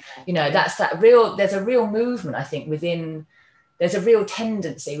goodness. And, there's a real movement, I think, there's a real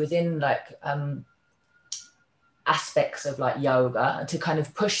tendency within like aspects of like yoga to kind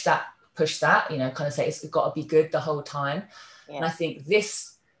of push that, kind of say it's got to be good the whole time. Yeah. And I think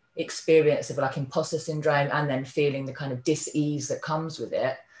this experience of like imposter syndrome and then feeling the kind of dis-ease that comes with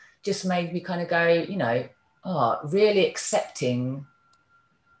it just made me kind of go, really accepting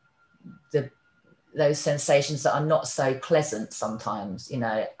those sensations that are not so pleasant sometimes,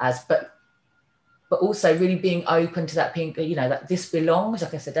 but also really being open to that being, that this belongs,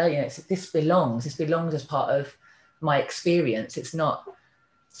 like I said earlier, this belongs as part of my experience. It's not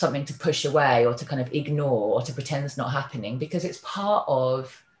something to push away or to kind of ignore or to pretend it's not happening, because it's part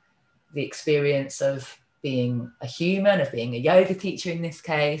of the experience of being a human, of being a yoga teacher in this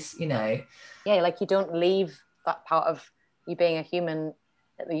case, Yeah, like you don't leave that part of you being a human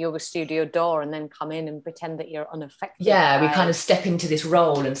at the yoga studio door and then come in and pretend that you're unaffected. Yeah, we kind of step into this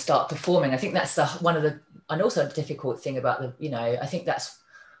role and start performing. I think that's and also the difficult thing about I think that's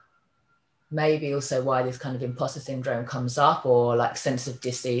maybe also why this kind of imposter syndrome comes up, or like sense of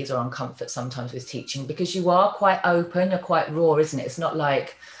dis-ease or uncomfort sometimes with teaching, because you are quite open, you're quite raw, isn't it? It's not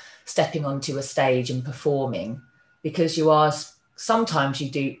like stepping onto a stage and performing, because you are, sometimes you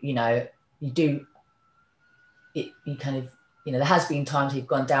kind of, there has been times you've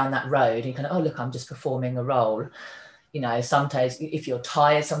gone down that road and you kind of, oh, look, I'm just performing a role. Sometimes if you're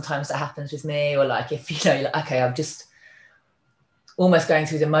tired, sometimes that happens with me, or like if, you're like, okay, I'm just almost going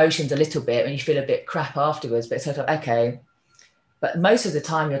through the motions a little bit and you feel a bit crap afterwards, but it's sort of, okay. But most of the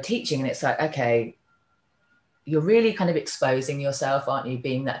time you're teaching and it's like, okay, you're really kind of exposing yourself, aren't you?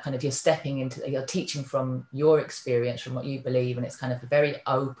 Being that kind of, you're teaching from your experience, from what you believe, and it's kind of very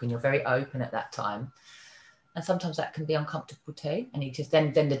open, you're very open at that time. And sometimes that can be uncomfortable too. And you just,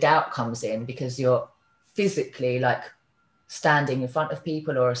 then the doubt comes in, because you're physically like standing in front of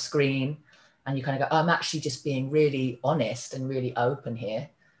people or a screen, and you kind of go, oh, I'm actually just being really honest and really open here.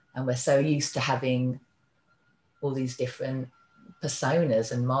 And we're so used to having all these different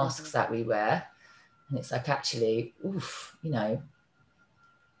personas and masks that we wear. And it's like, actually,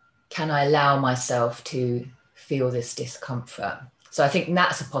 can I allow myself to feel this discomfort? So I think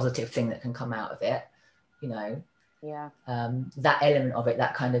that's a positive thing that can come out of it, Yeah. That element of it,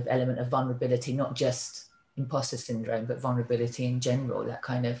 that kind of element of vulnerability, not just imposter syndrome, but vulnerability in general, that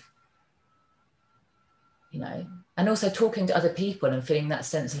kind of, and also talking to other people and feeling that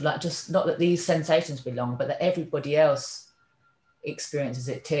sense of like, just not that these sensations belong, but that everybody else experiences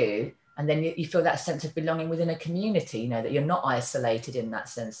it too. And then you feel that sense of belonging within a community, that you're not isolated in that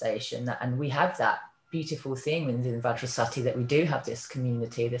sensation. And we have that beautiful thing within Vajrasati, that we do have this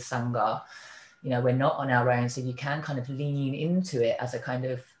community, this Sangha, we're not on our own. So you can kind of lean into it as a kind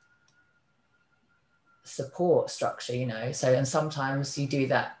of support structure, So, and sometimes you do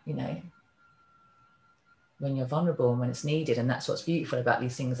that, when you're vulnerable and when it's needed. And that's what's beautiful about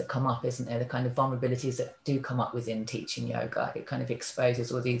these things that come up, isn't there? The kind of vulnerabilities that do come up within teaching yoga. It kind of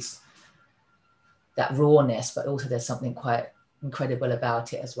exposes all that rawness, but also there's something quite incredible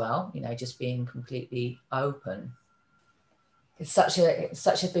about it as well, just being completely open. It's such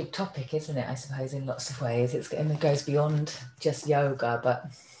a big topic, isn't it? I suppose in lots of ways, and it goes beyond just yoga, but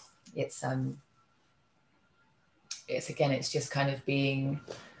it's just kind of being,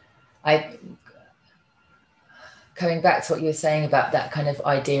 coming back to what you were saying about that kind of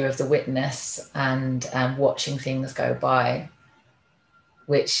idea of the witness and watching things go by,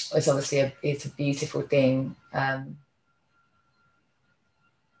 which is obviously it's a beautiful thing. I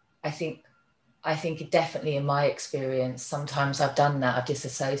think I think definitely in my experience, sometimes I've done that. I've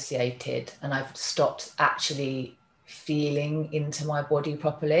disassociated and I've stopped actually feeling into my body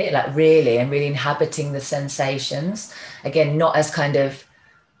properly, like really, and really inhabiting the sensations. Again, not as kind of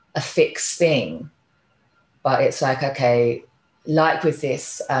a fixed thing, but it's like, okay, like with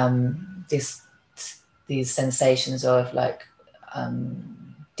this, these sensations of like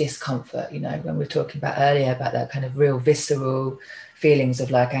discomfort, you know, when we were talking about earlier about that kind of real visceral feelings of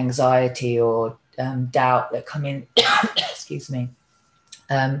like anxiety or doubt that come in, excuse me.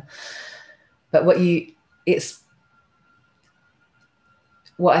 But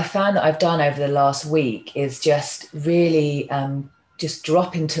what I found that I've done over the last week is just really just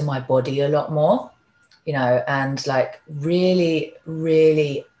drop into my body a lot more, you know, and like really,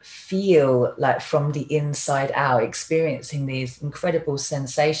 really feel like from the inside out, experiencing these incredible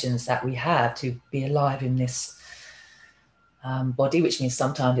sensations that we have to be alive in this body, which means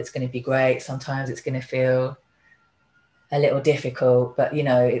sometimes it's going to be great, sometimes it's going to feel a little difficult, but you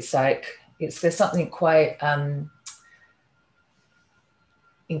know, it's like there's something quite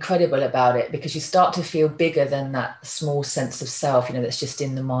incredible about it, because you start to feel bigger than that small sense of self, you know, that's just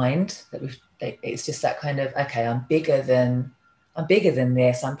in the mind. It's just that kind of, okay, I'm bigger than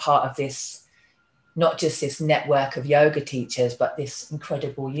this. I'm part of this, not just this network of yoga teachers, but this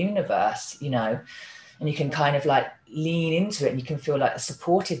incredible universe, you know. And you can kind of like lean into it, and you can feel like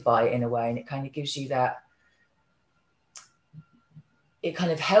supported by it in a way, and it kind of gives you that, it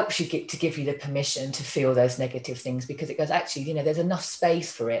kind of helps you to give you the permission to feel those negative things, because it goes, actually, you know, there's enough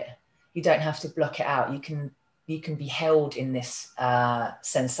space for it. You don't have to block it out. You can be held in this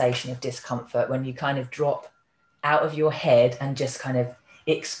sensation of discomfort when you kind of drop out of your head and just kind of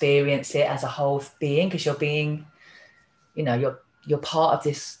experience it as a whole being, because you're being, you know, you're part of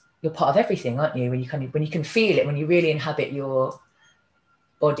this, you're part of everything, aren't you? When you can feel it, when you really inhabit your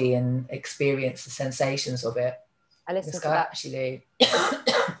body and experience the sensations of it. I listen to that. Actually,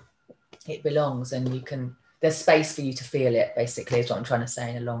 it belongs, and there's space for you to feel it, basically, is what I'm trying to say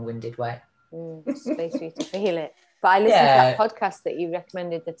in a long-winded way. Space for you to feel it. But I listened to that podcast that you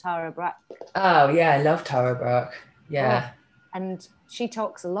recommended, the Tara Brach. Oh yeah, I love Tara Brach. Yeah. Oh, and she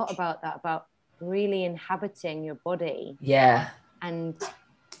talks a lot about that, about really inhabiting your body. Yeah. And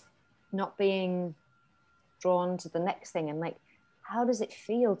not being drawn to the next thing, and like, how does it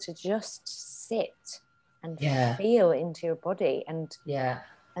feel to just sit and feel into your body, and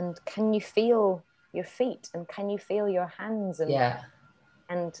can you feel your feet, and can you feel your hands,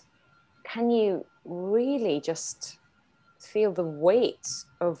 and can you really just feel the weight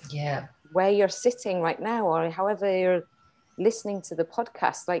of where you're sitting right now, or however you're listening to the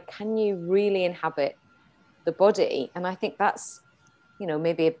podcast, like, can you really inhabit the body? And I think that's, you know,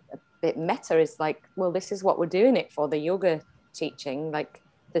 maybe a bit meta, is like, well, this is what we're doing it for, the yoga teaching, like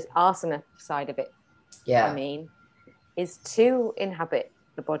this asana side of it, I mean, is to inhabit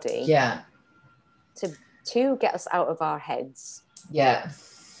the body, to get us out of our heads,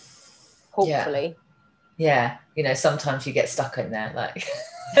 hopefully. You know, sometimes you get stuck in there, like,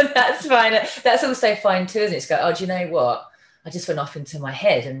 and that's fine. That's also fine too, isn't it? It's go, oh, do you know what, I just went off into my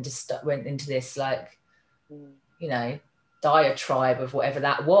head and just went into this, like, you know, diatribe of whatever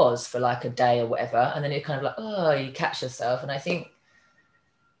that was for like a day or whatever, and then you're kind of like, oh, you catch yourself. And I think,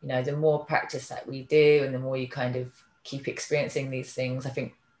 you know, the more practice that we do, and the more you kind of keep experiencing these things, I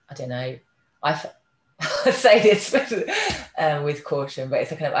think, I don't know, I say this with caution, but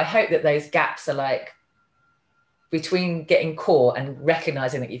it's a kind of, I hope that those gaps are like between getting caught and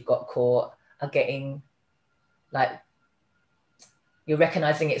recognizing that you've got caught, are getting like, you're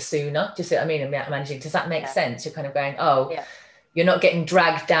recognizing it sooner. Just, I mean, managing, does that make sense? You're kind of going, you're not getting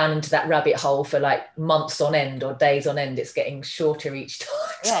dragged down into that rabbit hole for like months on end or days on end. It's getting shorter each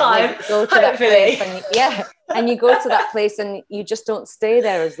time. You go to that place and you go to that place and you just don't stay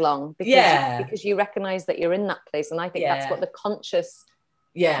there as long, because you recognize that you're in that place. And I think that's what the consciousness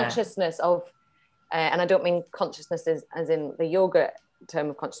of, and I don't mean consciousness as in the yoga term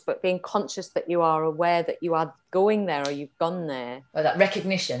of conscious, but being conscious that you are aware that you are going there, or you've gone there. Well, that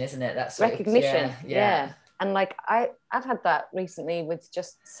recognition, isn't it? That's recognition. And like I've had that recently with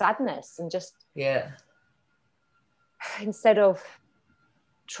just sadness, and just instead of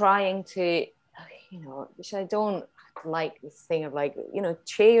trying to, you know, which I don't like, this thing of like, you know,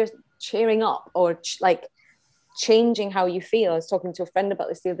 cheering up, or like changing how you feel. I was talking to a friend about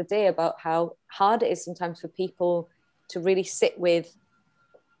this the other day, about how hard it is sometimes for people to really sit with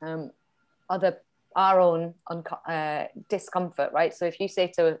our own discomfort, right? So if you say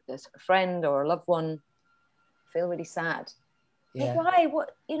to a friend or a loved one, I feel really sad, like, why,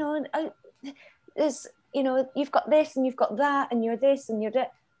 what, you know, there's, you know, you've got this and you've got that and you're this and you're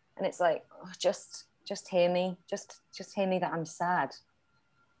that, and it's like, just hear me, just hear me that I'm sad,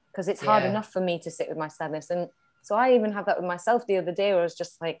 because it's hard enough for me to sit with my sadness. And so I even have that with myself the other day, where I was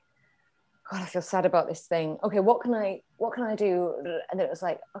just like, God, I feel sad about this thing. Okay, what can I do? And then it was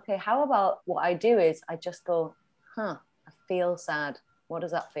like, okay, how about what I do is I just go, I feel sad. What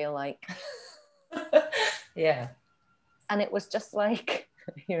does that feel like? Yeah. And it was just like,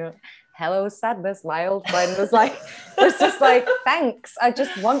 hello sadness. My old friend was just like, thanks. I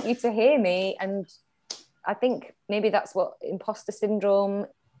just want you to hear me. And I think maybe that's what imposter syndrome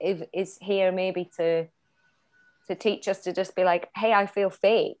is here, maybe to teach us to just be like, hey, I feel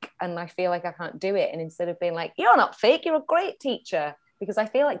fake and I feel like I can't do it. And instead of being like, you're not fake, you're a great teacher. Because I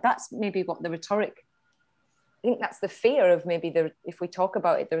feel like that's maybe what the rhetoric, I think that's the fear of maybe if we talk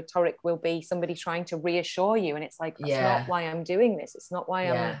about it, the rhetoric will be somebody trying to reassure you. And it's like, that's not why I'm doing this. It's not why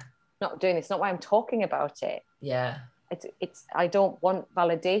I'm not doing this. It's not why I'm talking about it. Yeah. It's I don't want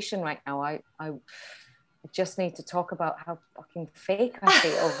validation right now. I just need to talk about how fucking fake I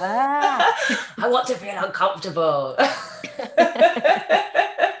feel. I want to feel uncomfortable.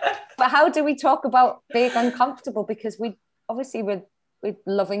 But how do we talk about being uncomfortable? Because we obviously with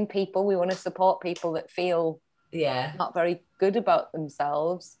loving people, we want to support people that feel not very good about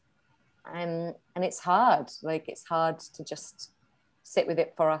themselves, and it's hard. Like, it's hard to just sit with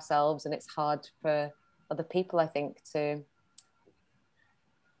it for ourselves, and it's hard for other people, I think, to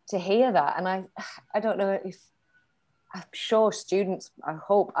hear that. And I don't know if, I'm sure students, I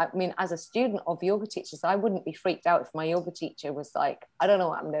mean, as a student of yoga teachers, I wouldn't be freaked out if my yoga teacher was like, I don't know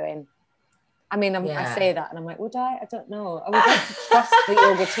what I'm doing. I mean, I say that and I'm like, would I? I don't know. I would like to trust the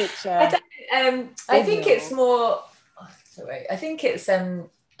yoga teacher. I think it's more, I think it's, I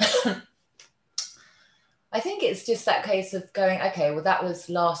think it's just that case of going, okay, well, that was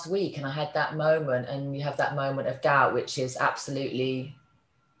last week and I had that moment, and you have that moment of doubt, which is absolutely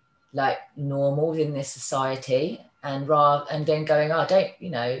like normal in this society, and then going, oh,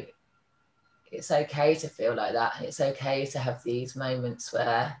 it's okay to feel like that. It's okay to have these moments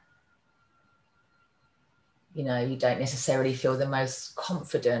where, you don't necessarily feel the most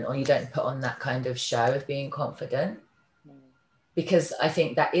confident, or you don't put on that kind of show of being confident, because I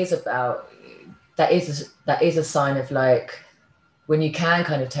think that is a sign of, like, when you can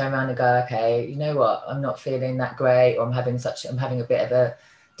kind of turn around and go, okay, you know what, I'm not feeling that great, or I'm having a bit of a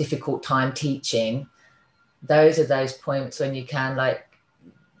difficult time teaching. Those are those points when you can, like,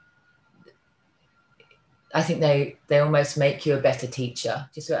 I think they almost make you a better teacher.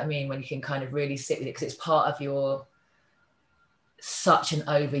 Do you see what I mean? When you can kind of really sit with it, because it's part of your, such an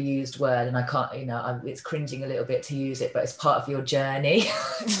overused word, and I can't, it's cringing a little bit to use it, but it's part of your journey.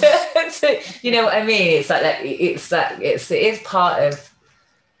 You know what I mean? It's like that. It is part of,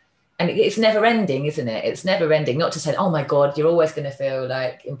 and it's never ending, isn't it? It's never ending. Not to say, oh my God, you're always going to feel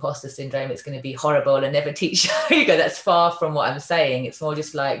like imposter syndrome, it's going to be horrible and never teach yoga. That's far from what I'm saying. It's more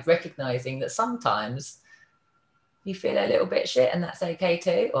just like recognizing that sometimes you feel a little bit shit, and that's okay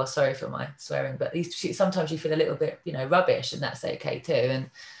too. Or sorry for my swearing, but sometimes you feel a little bit, rubbish, and that's okay too.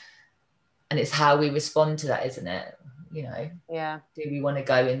 And it's how we respond to that, isn't it? Yeah. Do we want to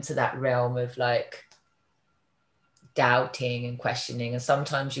go into that realm of, like, doubting and questioning? And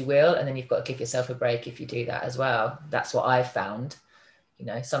sometimes you will, and then you've got to give yourself a break if you do that as well. That's what I've found.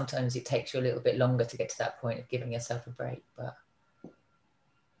 Sometimes it takes you a little bit longer to get to that point of giving yourself a break, but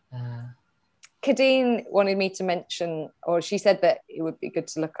Kadeen wanted me to mention, or she said that it would be good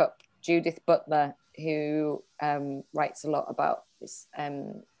to look up Judith Butler, who writes a lot about this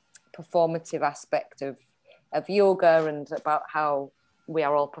performative aspect of yoga, and about how we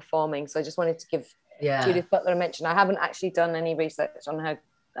are all performing. So I just wanted to give Judith Butler a mention. I haven't actually done any research on her.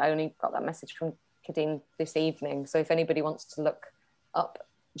 I only got that message from Kadeen this evening. So if anybody wants to look up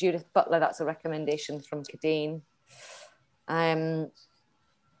Judith Butler, that's a recommendation from Kadeen.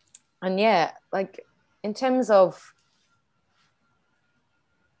 And yeah, like, in terms of,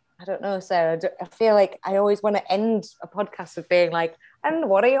 I don't know, Sarah, I feel like I always want to end a podcast with being like, and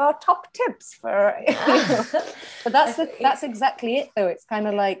what are your top tips for, but that's exactly it though. It's kind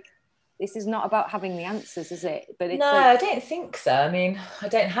of like, this is not about having the answers, is it? But it's no, like, I don't think so. I mean, I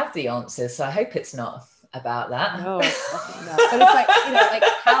don't have the answers, so I hope it's not about that. No, it's definitely not. But it's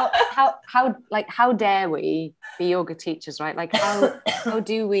like, how dare we be yoga teachers, right? Like, how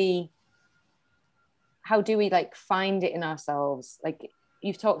do we like find it in ourselves? Like,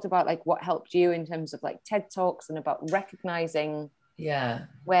 you've talked about, like, what helped you in terms of, like, TED Talks, and about recognizing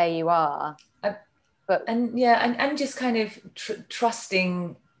where you are, and just kind of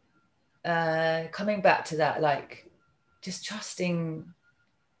trusting, coming back to that, like, just trusting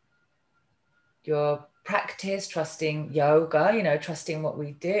your practice, trusting yoga, you know, trusting what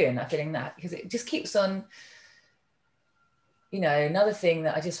we do. And I'm feeling that because it just keeps on, you know. Another thing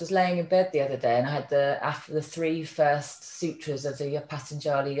that I just was laying in bed the other day and I had after the 3 first sutras of the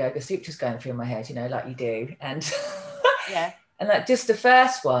Patanjali Yoga Sutras going through my head, you know, like you do. And yeah. And like just the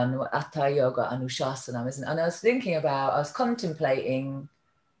first one, Atta Yoga Anushasana, isn't it? And I was contemplating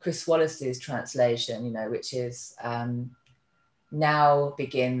Chris Wallace's translation, you know, which is now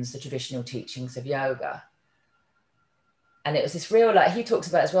begins the traditional teachings of yoga. And it was this real, like he talks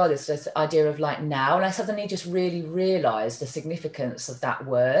about as well, this idea of like now. And I suddenly just really realized the significance of that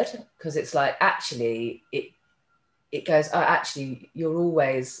word, because it's like, actually, it goes, oh, actually, you're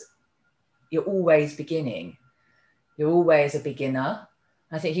always beginning. You're always a beginner.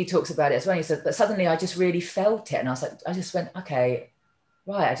 I think he talks about it as well. He said, but suddenly I just really felt it. And I was like, I just went, okay,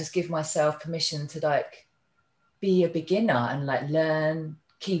 right. I just give myself permission to like be a beginner and like learn,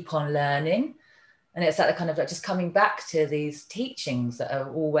 keep on learning. And it's like kind of like just coming back to these teachings that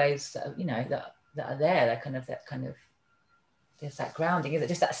are always, you know, that are there. There's that grounding, is it?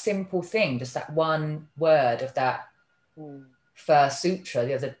 Just that simple thing, just that one word of that first sutra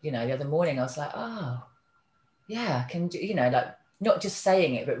the other morning. I was like, oh, yeah, I can do, you know, like not just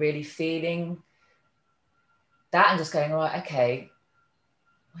saying it, but really feeling that and just going, right, okay,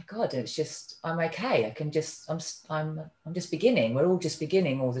 my God, it's just, I'm okay. I can just, I'm just beginning. We're all just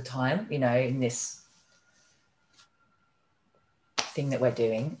beginning all the time, you know, in this thing that we're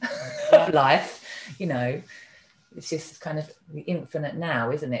doing of life, you know. It's just kind of the infinite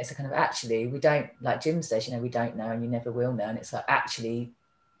now, isn't it? It's a kind of, actually, we don't, like Jim says, you know, we don't know and you never will know. And it's like actually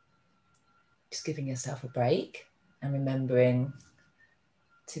just giving yourself a break and remembering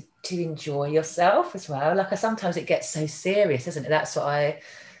to enjoy yourself as well. Like sometimes it gets so serious, isn't it? That's what I,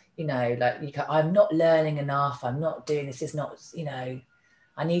 you know, like I'm not learning enough. I'm not doing this. Is not, you know,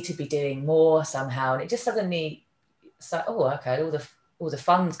 I need to be doing more somehow. And it just suddenly, it's like, oh, okay, all the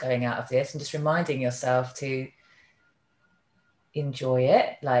fun's going out of this, and just reminding yourself to enjoy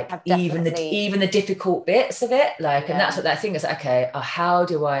it, like even the difficult bits of it, like, and that's what that thing is. Okay, how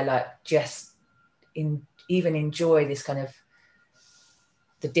do I like just even enjoy this kind of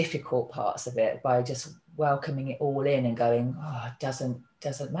the difficult parts of it by just welcoming it all in and going, oh, it doesn't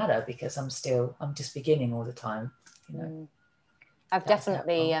matter because I'm just beginning all the time, you know. I've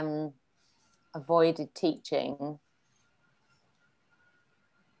definitely avoided teaching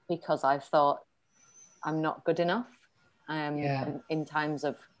because I've thought I'm not good enough in times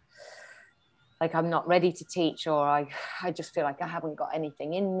of like I'm not ready to teach, or I just feel like I haven't got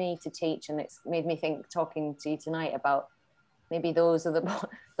anything in me to teach. And it's made me think, talking to you tonight, about maybe those are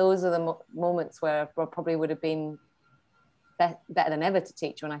the moments where I probably would have been better than ever to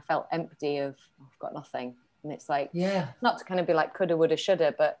teach, when I felt empty of, oh, I've got nothing. And it's like, not to kind of be like coulda, woulda,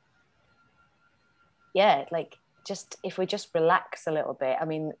 shoulda, but yeah, like just if we just relax a little bit. I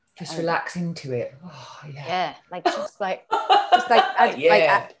mean, just relax into it. Oh, like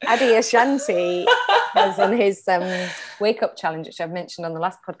like Adi Ashanti has on his wake up challenge, which I've mentioned on the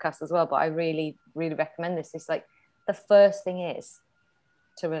last podcast as well, but I really, really recommend this. It's like the first thing is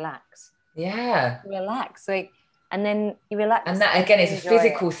to relax. Relax, like, and then you relax. And that again is a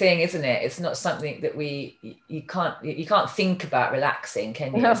physical thing, isn't it? It's not something that you can't think about relaxing,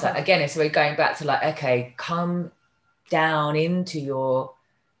 can you? No. It's like, again, it's we're going back to like, okay, come down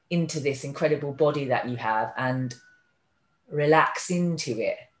into this incredible body that you have and relax into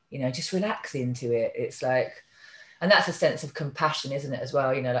it, you know, just relax into it. It's like, and that's a sense of compassion, isn't it, as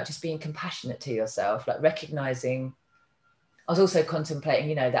well, you know, like just being compassionate to yourself, like recognizing. I was also contemplating,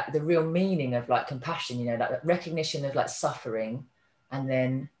 you know, that the real meaning of like compassion, you know, like that recognition of like suffering. And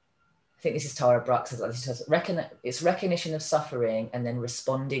then I think this is Tara Brach says, it's recognition of suffering and then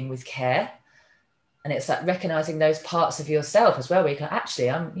responding with care. And it's like recognizing those parts of yourself as well, where you can actually,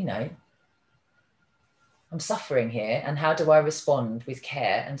 I'm suffering here, and how do I respond with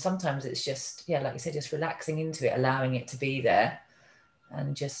care? And sometimes it's just, like you said, just relaxing into it, allowing it to be there,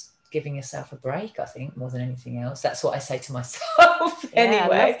 and just giving yourself a break, I think, more than anything else. That's what I say to myself anyway.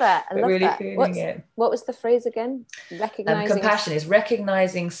 I love that. I love really that. Feeling it. What was the phrase again? Compassion is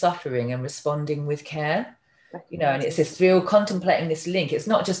recognizing suffering and responding with care. You know, and it's this real contemplating this link. It's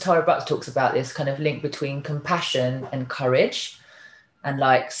not just Tara Brach talks about this kind of link between compassion and courage, and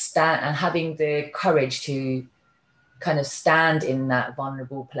like and having the courage to kind of stand in that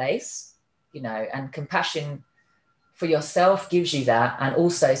vulnerable place, you know, and compassion for yourself gives you that, and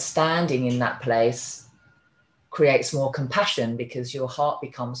also standing in that place creates more compassion because your heart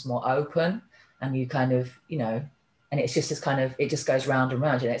becomes more open, and you kind of, you know, and it's just this kind of, it just goes round and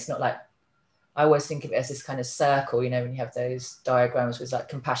round, and it's not like I always think of it as this kind of circle, you know, when you have those diagrams with like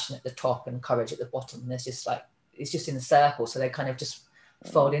compassion at the top and courage at the bottom, and there's just like, it's just in a circle, so they kind of just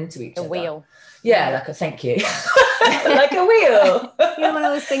fold into each other. A wheel. Yeah, like a thank you. Like a wheel. You know, one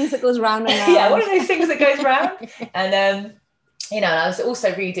of those things that goes round and round. Yeah, one of those things that goes round. And you know, and I was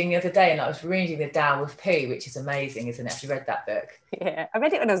also reading the other day, and I was reading The Tao of Pooh, which is amazing, isn't it? Have you read that book? Yeah, I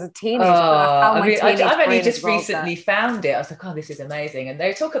read it when I was a teenager. I've only just recently found it. I was like, oh, this is amazing. And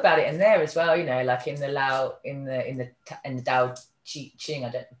they talk about it in there as well, you know, like in the Lao, in the Tao Chi Ching.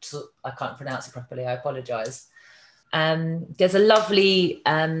 I can't pronounce it properly. I apologize. There's a lovely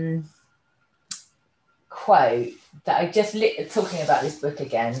quote that I just talking about this book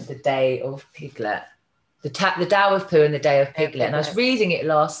again, The Day of Piglet. The Tao of Pooh and the Day of Piglet. And I was reading it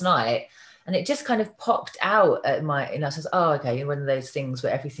last night, and it just kind of popped out at my, and I was, oh, okay, one of those things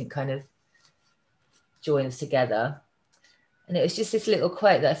where everything kind of joins together. And it was just this little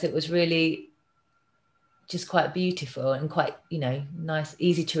quote that I thought was really just quite beautiful and quite, you know, nice,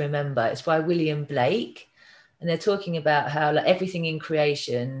 easy to remember. It's by William Blake. And they're talking about how like everything in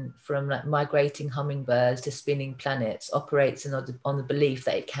creation, from like migrating hummingbirds to spinning planets, operates on the belief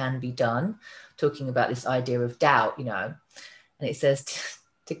that it can be done. Talking about this idea of doubt, you know. And it says,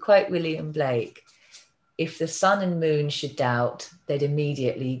 to quote William Blake, if the sun and moon should doubt, they'd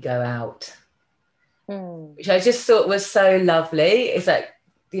immediately go out. Which I just thought was so lovely. It's like,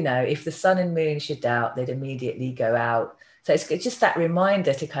 you know, if the sun and moon should doubt, they'd immediately go out. So it's just that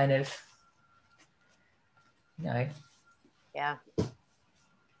reminder to kind of, you know,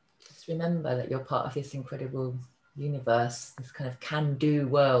 just remember that you're part of this incredible universe, this kind of can-do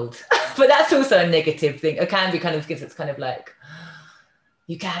world. But that's also a negative thing. It can be kind of, because it's kind of like,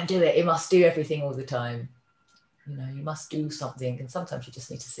 you can't do it, you must do everything all the time, you know, you must do something. And sometimes you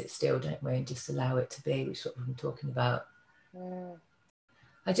just need to sit still, don't we, and just allow it to be, which is what we've been talking about.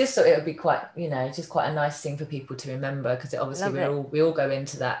 I just thought it would be quite, you know, just quite a nice thing for people to remember, because obviously we all go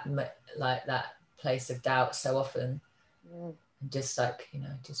into that, like that place of doubt so often. And just like, you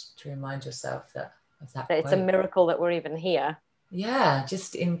know, just to remind yourself that it's a miracle that we're even here. Yeah,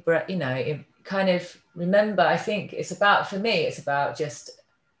 just you know, kind of remember. I think it's about, for me, it's about just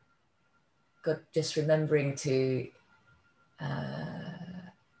remembering to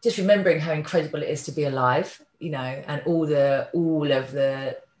just remembering how incredible it is to be alive, you know, and all of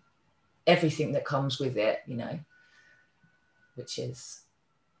the everything that comes with it, you know, which is,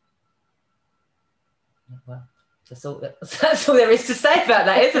 well, that's all there is to say about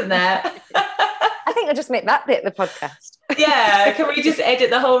that, isn't there? I think I'll just make that bit of the podcast. Yeah, can we just edit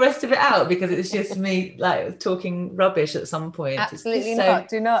the whole rest of it out, because it's just me like talking rubbish at some point? Absolutely not.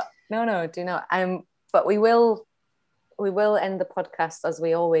 Do not. No, do not. But we will end the podcast as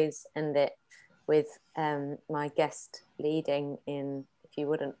we always end it, with my guest leading in, if you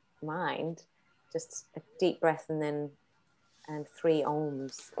wouldn't mind, just a deep breath and then 3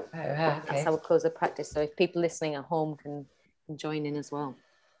 ohms. Oh, okay. That's how we'll close the practice. So if people listening at home can join in as well.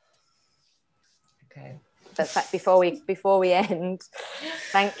 Okay. But in fact, before we end,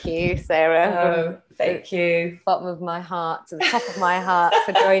 thank you, Sarah. Thank you. Bottom of my heart to the top of my heart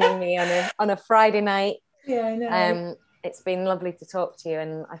for joining me on a Friday night. Yeah, I know. It's been lovely to talk to you,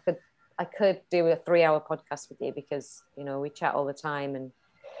 and I could do a 3-hour podcast with you, because, you know, we chat all the time, and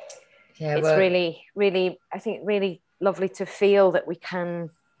it's really, really, I think, really lovely to feel that we can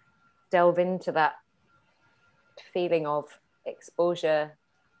delve into that feeling of exposure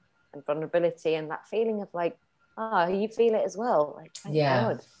and vulnerability, and that feeling of like, you feel it as well. Like, thank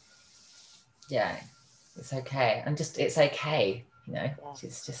God. Yeah, it's okay. And just, it's okay, you know.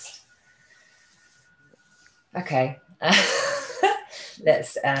 It's just okay.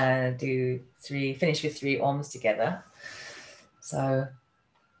 Let's finish with 3 ohms together. So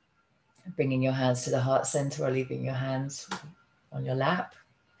bringing your hands to the heart center, or leaving your hands on your lap,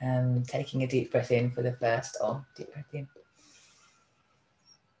 and taking a deep breath in for the first om. Deep breath in.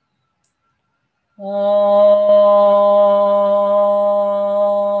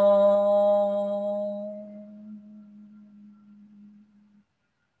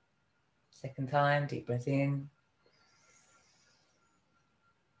 Second time, deep breath in.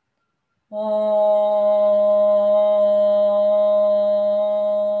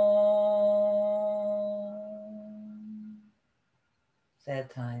 Third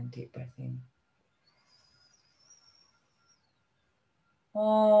time, deep breath in.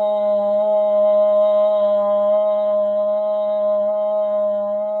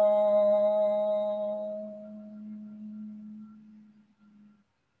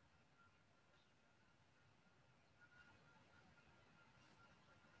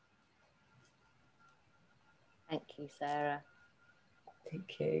 Thank you, Sarah.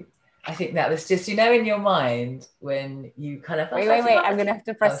 Thank you. I think that was just, in your mind when you kind of... Wait, I'm going to have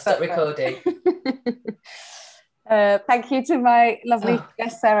to press stop recording. Thank you to my lovely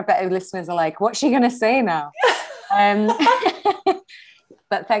guest, Sarah. But listeners are like, what's she going to say now?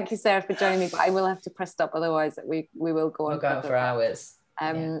 But thank you, Sarah, for joining me. But I will have to press stop, otherwise we will go on. We'll go on for hours.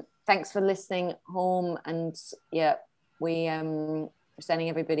 Thanks for listening home, and we're sending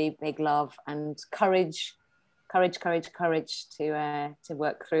everybody big love and courage to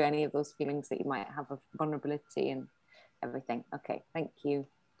work through any of those feelings that you might have of vulnerability and everything. Okay, thank you.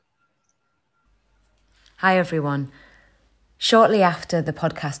 Hi everyone. Shortly after the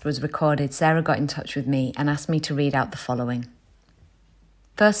podcast was recorded, Sarah got in touch with me and asked me to read out the following.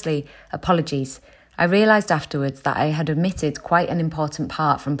 Firstly, apologies. I realised afterwards that I had omitted quite an important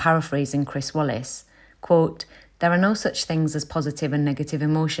part from paraphrasing Chris Wallace. Quote, "There are no such things as positive and negative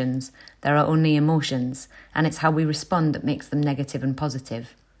emotions. There are only emotions, and it's how we respond that makes them negative and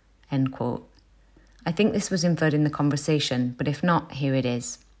positive." End quote. I think this was inferred in the conversation, but if not, here it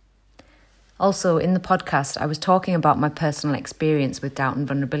is. Also, in the podcast, I was talking about my personal experience with doubt and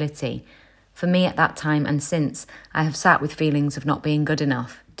vulnerability. For me at that time and since, I have sat with feelings of not being good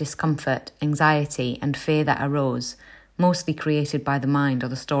enough, discomfort, anxiety, and fear that arose, mostly created by the mind or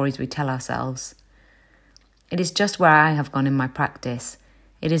the stories we tell ourselves. It is just where I have gone in my practice.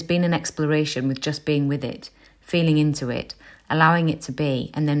 It has been an exploration with just being with it, feeling into it, allowing it to be,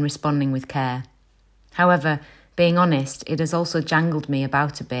 and then responding with care. However, being honest, it has also jangled me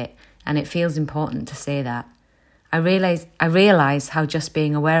about a bit, and it feels important to say that. I realise how just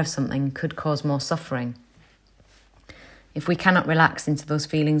being aware of something could cause more suffering. If we cannot relax into those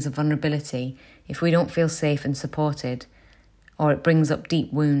feelings of vulnerability, if we don't feel safe and supported, or it brings up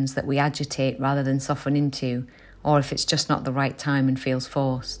deep wounds that we agitate rather than soften into, or if it's just not the right time and feels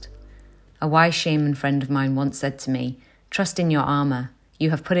forced. A wise shaman friend of mine once said to me, "Trust in your armour. You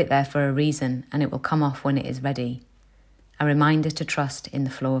have put it there for a reason, and it will come off when it is ready." A reminder to trust in the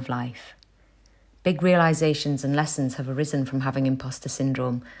flow of life. Big realisations and lessons have arisen from having imposter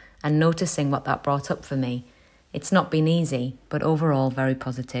syndrome and noticing what that brought up for me. It's not been easy, but overall very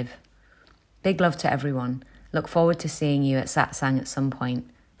positive. Big love to everyone. Look forward to seeing you at Satsang at some point.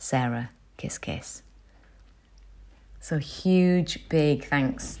 Sarah, kiss kiss. So huge, big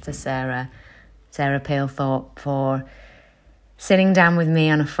thanks to Sarah Pailthorpe, for sitting down with me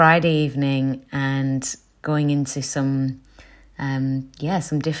on a Friday evening and going into some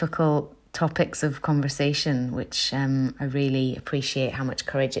difficult topics of conversation, which I really appreciate how much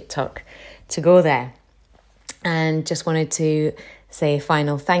courage it took to go there. And just wanted to say a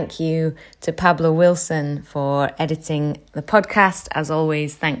final thank you to Pablo Wilson for editing the podcast. As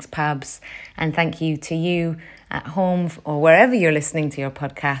always, thanks, Pabs. And thank you to you at home or wherever you're listening to your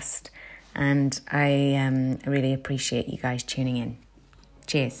podcast. And I really appreciate you guys tuning in.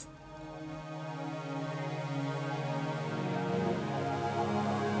 Cheers.